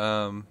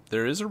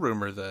 There is a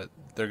rumor that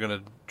they're going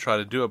to try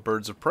to do a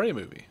Birds of Prey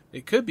movie.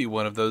 It could be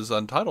one of those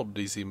untitled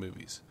DC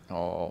movies.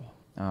 Oh,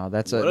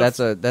 that's a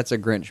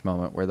Grinch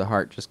moment where the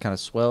heart just kind of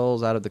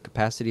swells out of the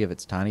capacity of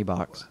its tiny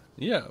box.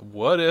 Yeah,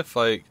 what if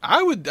I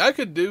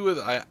could do with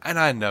and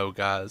I know,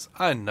 guys,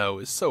 I know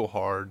it's so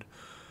hard.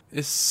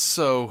 It's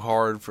so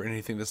hard for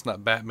anything that's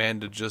not Batman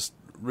to just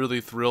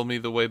really thrill me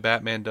the way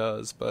Batman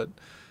does, but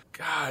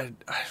God,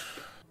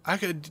 I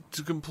could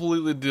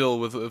completely deal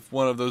with if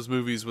one of those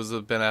movies was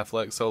a Ben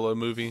Affleck solo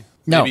movie.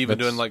 Maybe even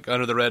doing like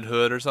Under the Red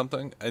Hood or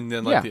something, and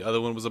then the other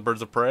one was a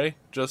Birds of Prey.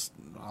 Just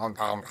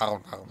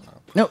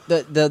no,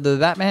 the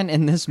Batman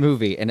in this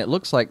movie, and it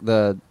looks like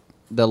the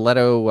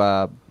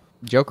Leto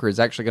Joker is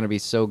actually going to be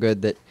so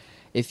good that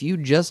if you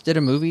just did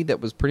a movie that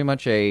was pretty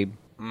much a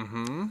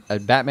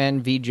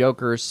Batman v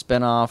Joker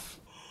spinoff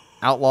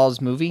Outlaws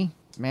movie,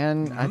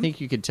 man, I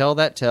think you could tell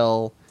that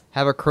tale,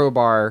 have a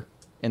crowbar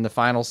in the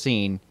final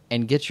scene,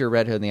 and get your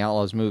Red Hood and the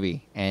Outlaws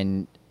movie.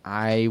 And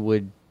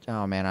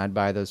I'd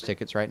buy those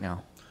tickets right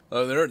now.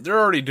 They're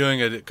already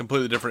doing a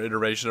completely different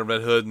iteration of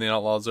Red Hood and the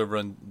Outlaws over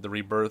in the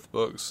Rebirth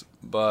books,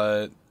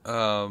 but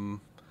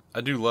I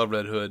do love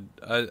Red Hood.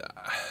 I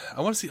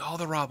want to see all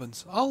the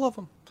Robins, all of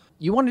them.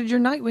 You wanted your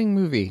Nightwing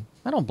movie.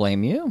 I don't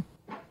blame you.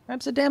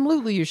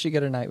 Absolutely, you should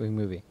get a Nightwing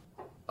movie.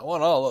 I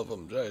want all of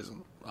them,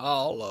 Jason.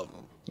 All of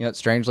them. You know,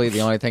 strangely,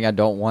 the only thing I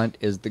don't want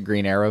is the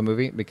Green Arrow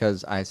movie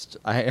because I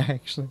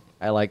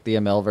like the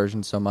ML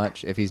version so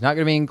much. If he's not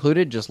going to be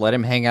included, just let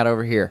him hang out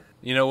over here.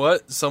 You know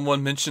what?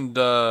 Someone mentioned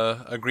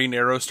a Green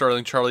Arrow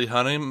starring Charlie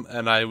Hunnam,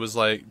 and I was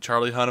like,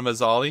 Charlie Hunnam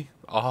as Ollie?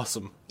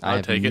 Awesome. I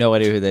have no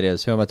idea who that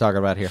is. Who am I talking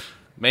about here?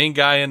 Main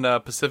guy in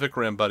Pacific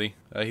Rim, buddy.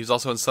 He's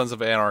also in Sons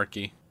of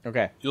Anarchy.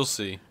 Okay. You'll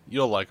see.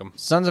 You'll like him.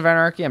 Sons of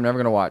Anarchy, I'm never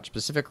going to watch.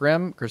 Pacific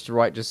Rim, Christopher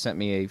White just sent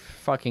me a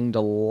fucking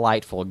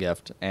delightful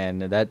gift,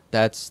 and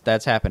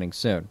that's happening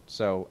soon.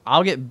 So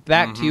I'll get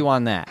back to you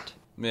on that.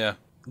 Yeah.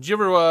 Did you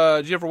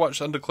ever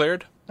watch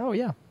Undeclared? Oh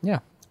yeah.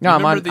 No,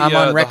 I'm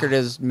on record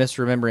as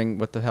misremembering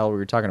what the hell we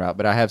were talking about,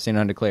 but I have seen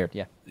Undeclared.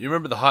 Yeah. You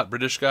remember the hot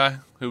British guy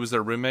who was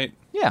their roommate?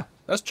 Yeah.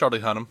 That's Charlie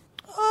Hunnam.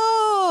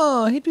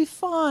 Oh, he'd be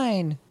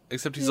fine.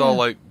 Except he's all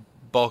like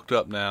bulked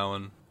up now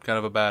and kind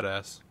of a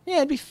badass. Yeah,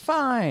 it'd be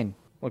fine.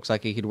 Looks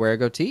like he could wear a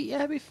goatee. Yeah,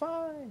 it'd be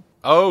fine.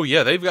 Oh,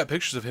 yeah, they've got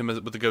pictures of him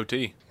with a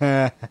goatee.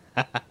 Yeah.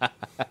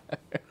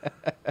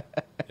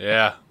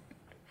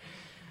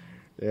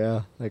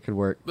 Yeah, that could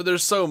work. But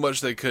there's so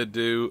much they could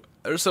do.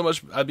 There's so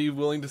much I'd be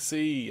willing to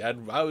see. I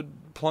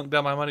would plunk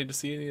down my money to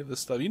see any of this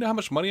stuff. You know how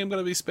much money I'm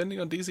going to be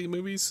spending on DC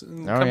movies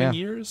in coming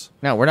years?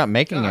 No, we're not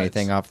making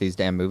anything off these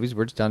damn movies.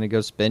 We're just telling you to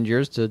go spend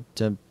yours to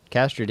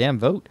cast your damn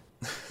vote.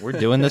 We're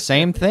doing the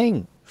same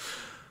thing.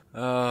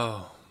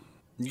 Oh.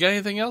 You got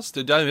anything else?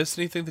 Did I miss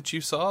anything that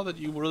you saw that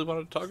you really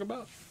wanted to talk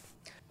about?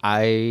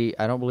 I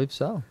don't believe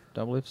so.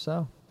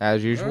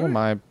 As usual,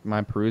 right.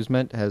 my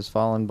perusement has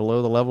fallen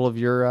below the level of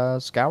your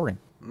scouring.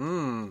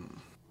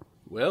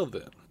 Well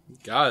then,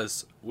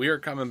 guys, we are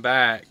coming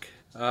back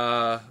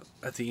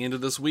at the end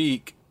of this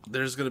week.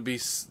 There's going to be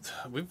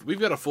we've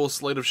got a full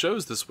slate of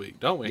shows this week,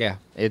 don't we? Yeah,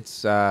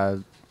 it's another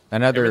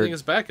everything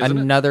is back, isn't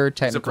another it?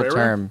 technical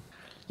term.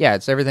 Yeah,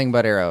 it's everything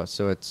but Arrow.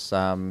 So it's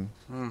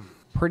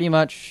pretty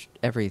much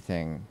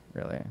everything,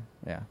 really.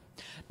 Yeah,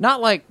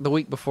 not like the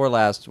week before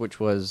last,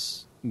 which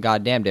was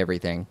goddamned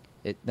everything.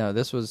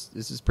 This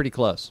is pretty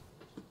close.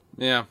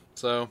 Yeah,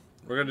 so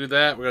we're gonna do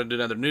that. We're gonna do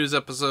another news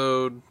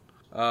episode.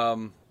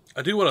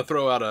 I do want to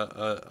throw out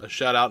a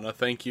shout out and a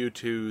thank you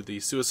to the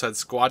Suicide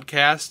Squad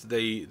cast.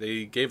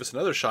 They gave us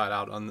another shout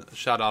out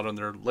on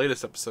their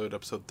latest episode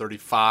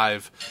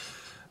 35.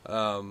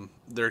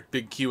 Their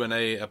big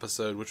Q&A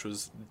episode, which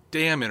was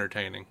damn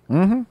entertaining.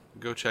 Mm-hmm.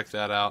 Go check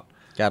that out.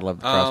 Gotta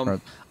love the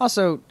crossroads.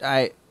 Also,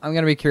 I'm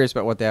gonna be curious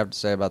about what they have to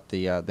say about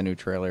the new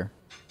trailer.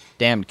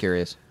 Damned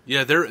curious.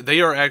 Yeah,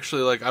 they are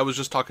actually, like, I was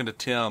just talking to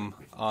Tim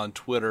on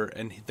Twitter,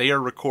 and they are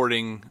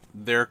recording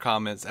their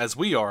comments as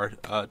we are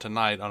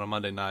tonight on a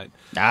Monday night.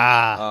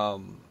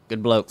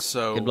 Good blokes.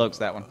 So good blokes,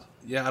 that one.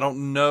 Yeah, I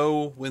don't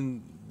know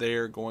when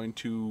they're going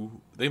to.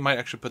 They might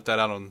actually put that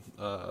out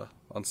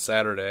on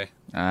Saturday.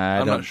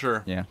 I'm not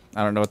sure. Yeah,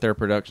 I don't know what their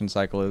production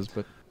cycle is,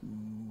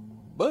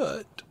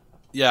 but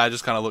yeah, I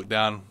just kind of looked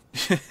down.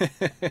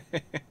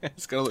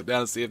 Just gotta look down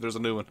and see if there's a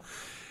new one.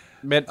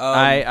 But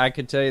I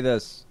could tell you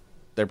this.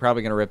 They're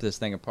probably going to rip this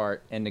thing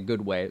apart in a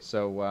good way.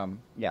 So,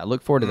 yeah,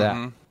 look forward to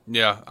that.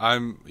 Yeah,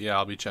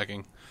 I'll be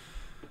checking.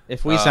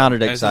 If we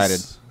sounded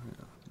excited,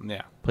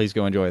 please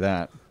go enjoy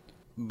that.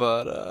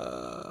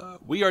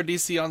 But we are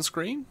DC On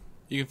Screen.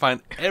 You can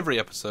find every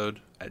episode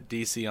at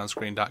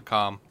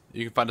dconscreen.com.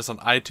 You can find us on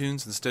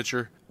iTunes and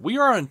Stitcher. We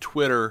are on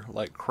Twitter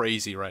like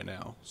crazy right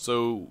now.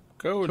 So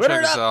go and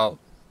check us out.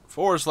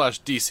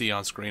 /DC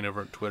On Screen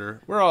over at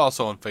Twitter. We're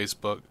also on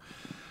Facebook.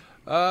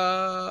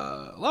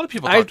 A lot of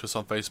people talk to us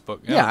on Facebook.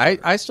 Yeah,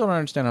 I still don't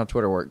understand how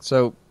Twitter works.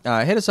 So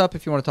hit us up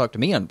if you want to talk to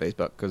me on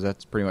Facebook, because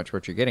that's pretty much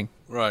what you're getting.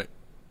 Right.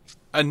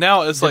 And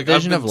now it's like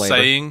I've been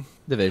saying...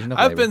 Division of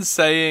I've labor. been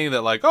saying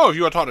that, like, oh, if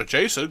you want to talk to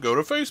Jason, go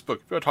to Facebook.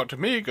 If you want to talk to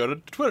me, go to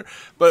Twitter.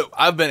 But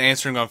I've been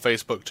answering on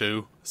Facebook,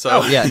 too. So.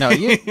 Oh, yeah, no,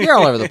 you're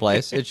all over the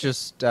place. It's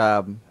just,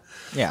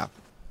 yeah.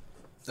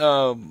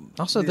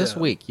 Also, this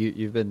week,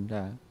 you've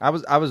been... I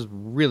was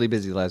really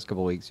busy the last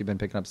couple of weeks. You've been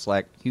picking up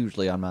slack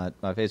hugely on my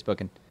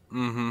Facebook and...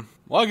 Mm-hmm.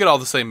 Well, I get all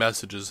the same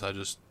messages. I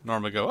just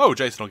normally go, oh,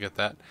 Jason will get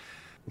that.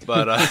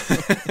 But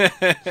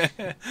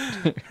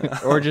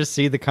or just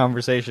see the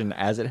conversation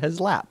as it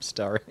has lapsed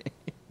already.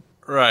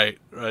 Right.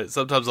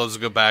 Sometimes I'll just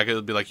go back and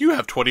it'll be like, you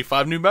have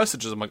 25 new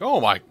messages. I'm like, oh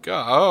my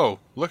god, oh,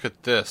 look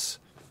at this.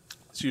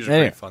 It's usually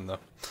pretty fun, though.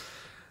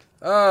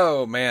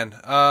 Oh, man.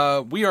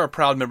 We are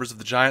proud members of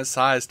the Giant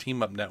Size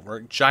Team Up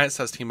Network,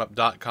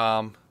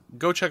 giantsizeteamup.com.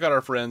 Go check out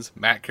our friends,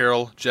 Matt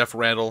Carroll, Jeff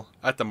Randall,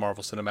 at the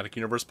Marvel Cinematic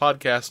Universe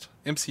Podcast,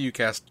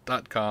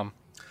 mcucast.com.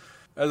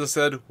 As I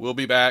said, we'll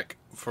be back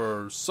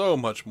for so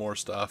much more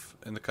stuff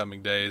in the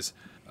coming days.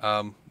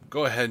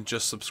 Go ahead and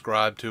just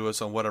subscribe to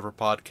us on whatever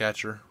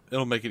podcatcher.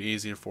 It'll make it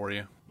easier for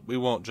you. We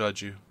won't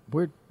judge you.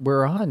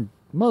 We're on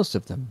most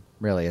of them,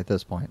 really, at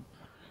this point.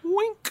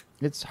 Wink!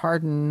 It's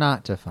hard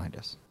not to find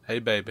us. Hey,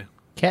 baby.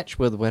 Catch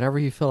with whatever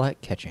you feel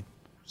like catching.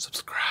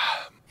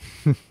 Subscribe.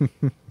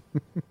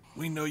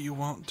 We know you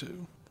want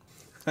to.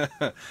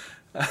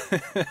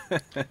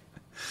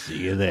 See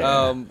you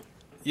there.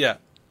 Yeah.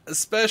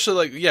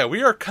 Especially,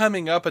 we are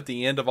coming up at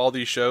the end of all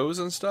these shows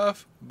and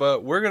stuff,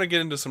 but we're going to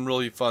get into some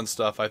really fun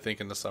stuff, I think,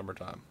 in the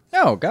summertime.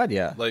 Oh, God,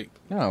 yeah. We've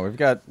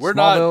got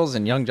Smallvilles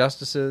and Young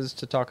Justices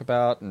to talk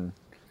about. And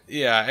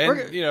yeah,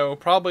 and,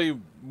 probably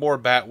more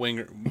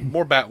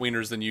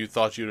Batwieners than you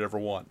thought you'd ever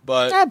want.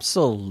 But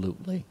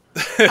absolutely.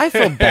 I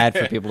feel bad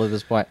for people at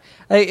this point.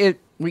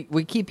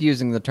 We keep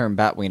using the term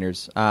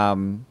Batwieners.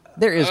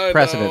 There is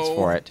precedence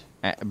for it,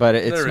 but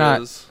it's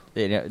not.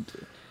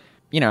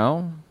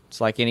 It's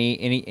like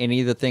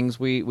any of the things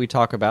we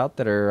talk about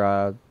that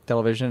are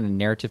television and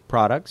narrative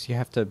products. You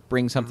have to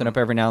bring something up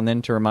every now and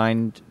then to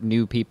remind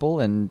new people.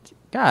 And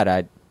God,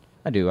 I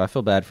do. I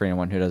feel bad for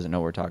anyone who doesn't know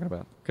what we're talking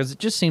about, because it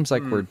just seems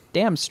like we're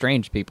damn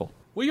strange people.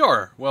 We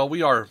are. Well,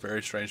 we are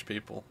very strange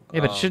people.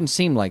 Yeah, but it shouldn't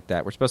seem like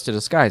that. We're supposed to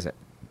disguise it.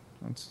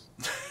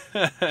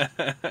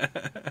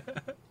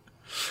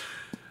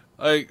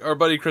 Our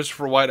buddy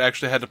Christopher White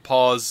actually had to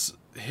pause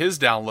his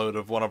download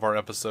of one of our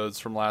episodes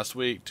from last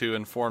week to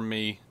inform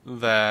me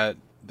that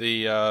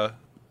the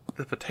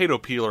potato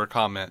peeler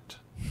comment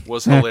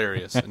was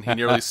hilarious, and he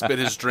nearly spit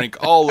his drink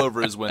all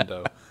over his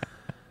window.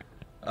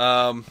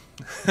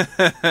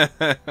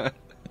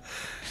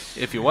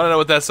 If you want to know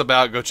what that's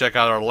about, go check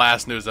out our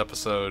last news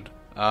episode.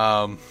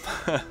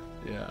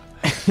 Yeah.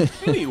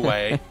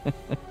 Anyway.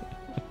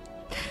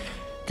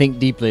 Think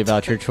deeply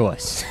about your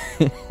choice.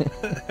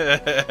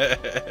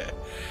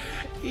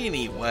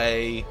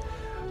 Anyway.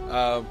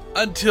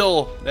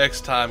 Until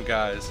next time,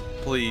 guys,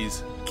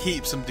 please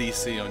keep some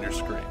DC on your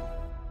screen.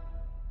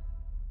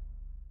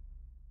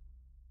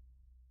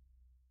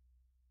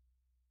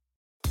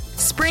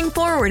 Spring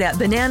forward at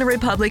Banana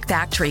Republic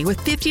Factory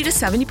with 50 to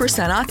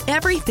 70% off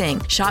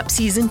everything. Shop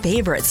season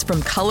favorites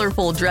from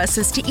colorful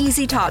dresses to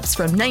easy tops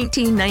from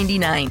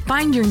 $19.99.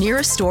 Find your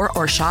nearest store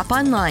or shop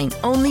online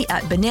only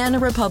at Banana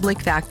Republic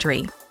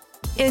Factory.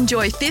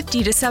 Enjoy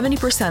 50 to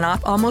 70%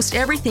 off almost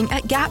everything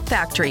at Gap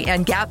Factory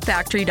and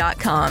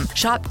gapfactory.com.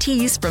 Shop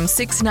tees from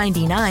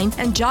 $6.99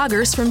 and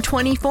joggers from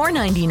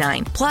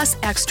 $24.99. Plus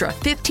extra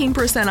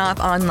 15% off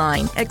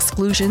online.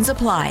 Exclusions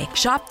apply.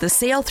 Shop the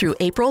sale through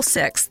April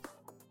 6th.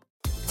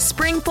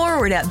 Spring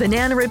forward at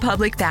Banana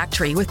Republic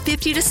Factory with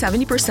 50 to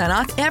 70%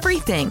 off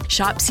everything.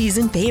 Shop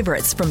season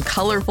favorites from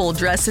colorful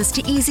dresses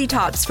to easy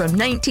tops from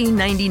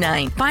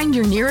 $19.99. Find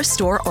your nearest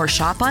store or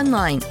shop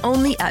online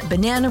only at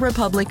Banana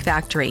Republic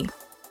Factory.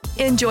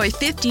 Enjoy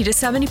 50 to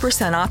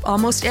 70% off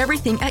almost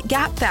everything at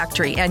Gap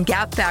Factory and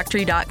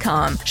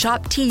gapfactory.com.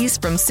 Shop tees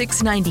from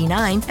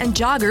 $6.99 and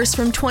joggers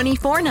from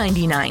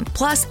 $24.99.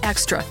 Plus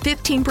extra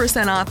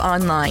 15% off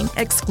online.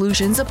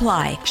 Exclusions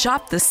apply.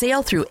 Shop the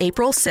sale through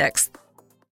April 6th.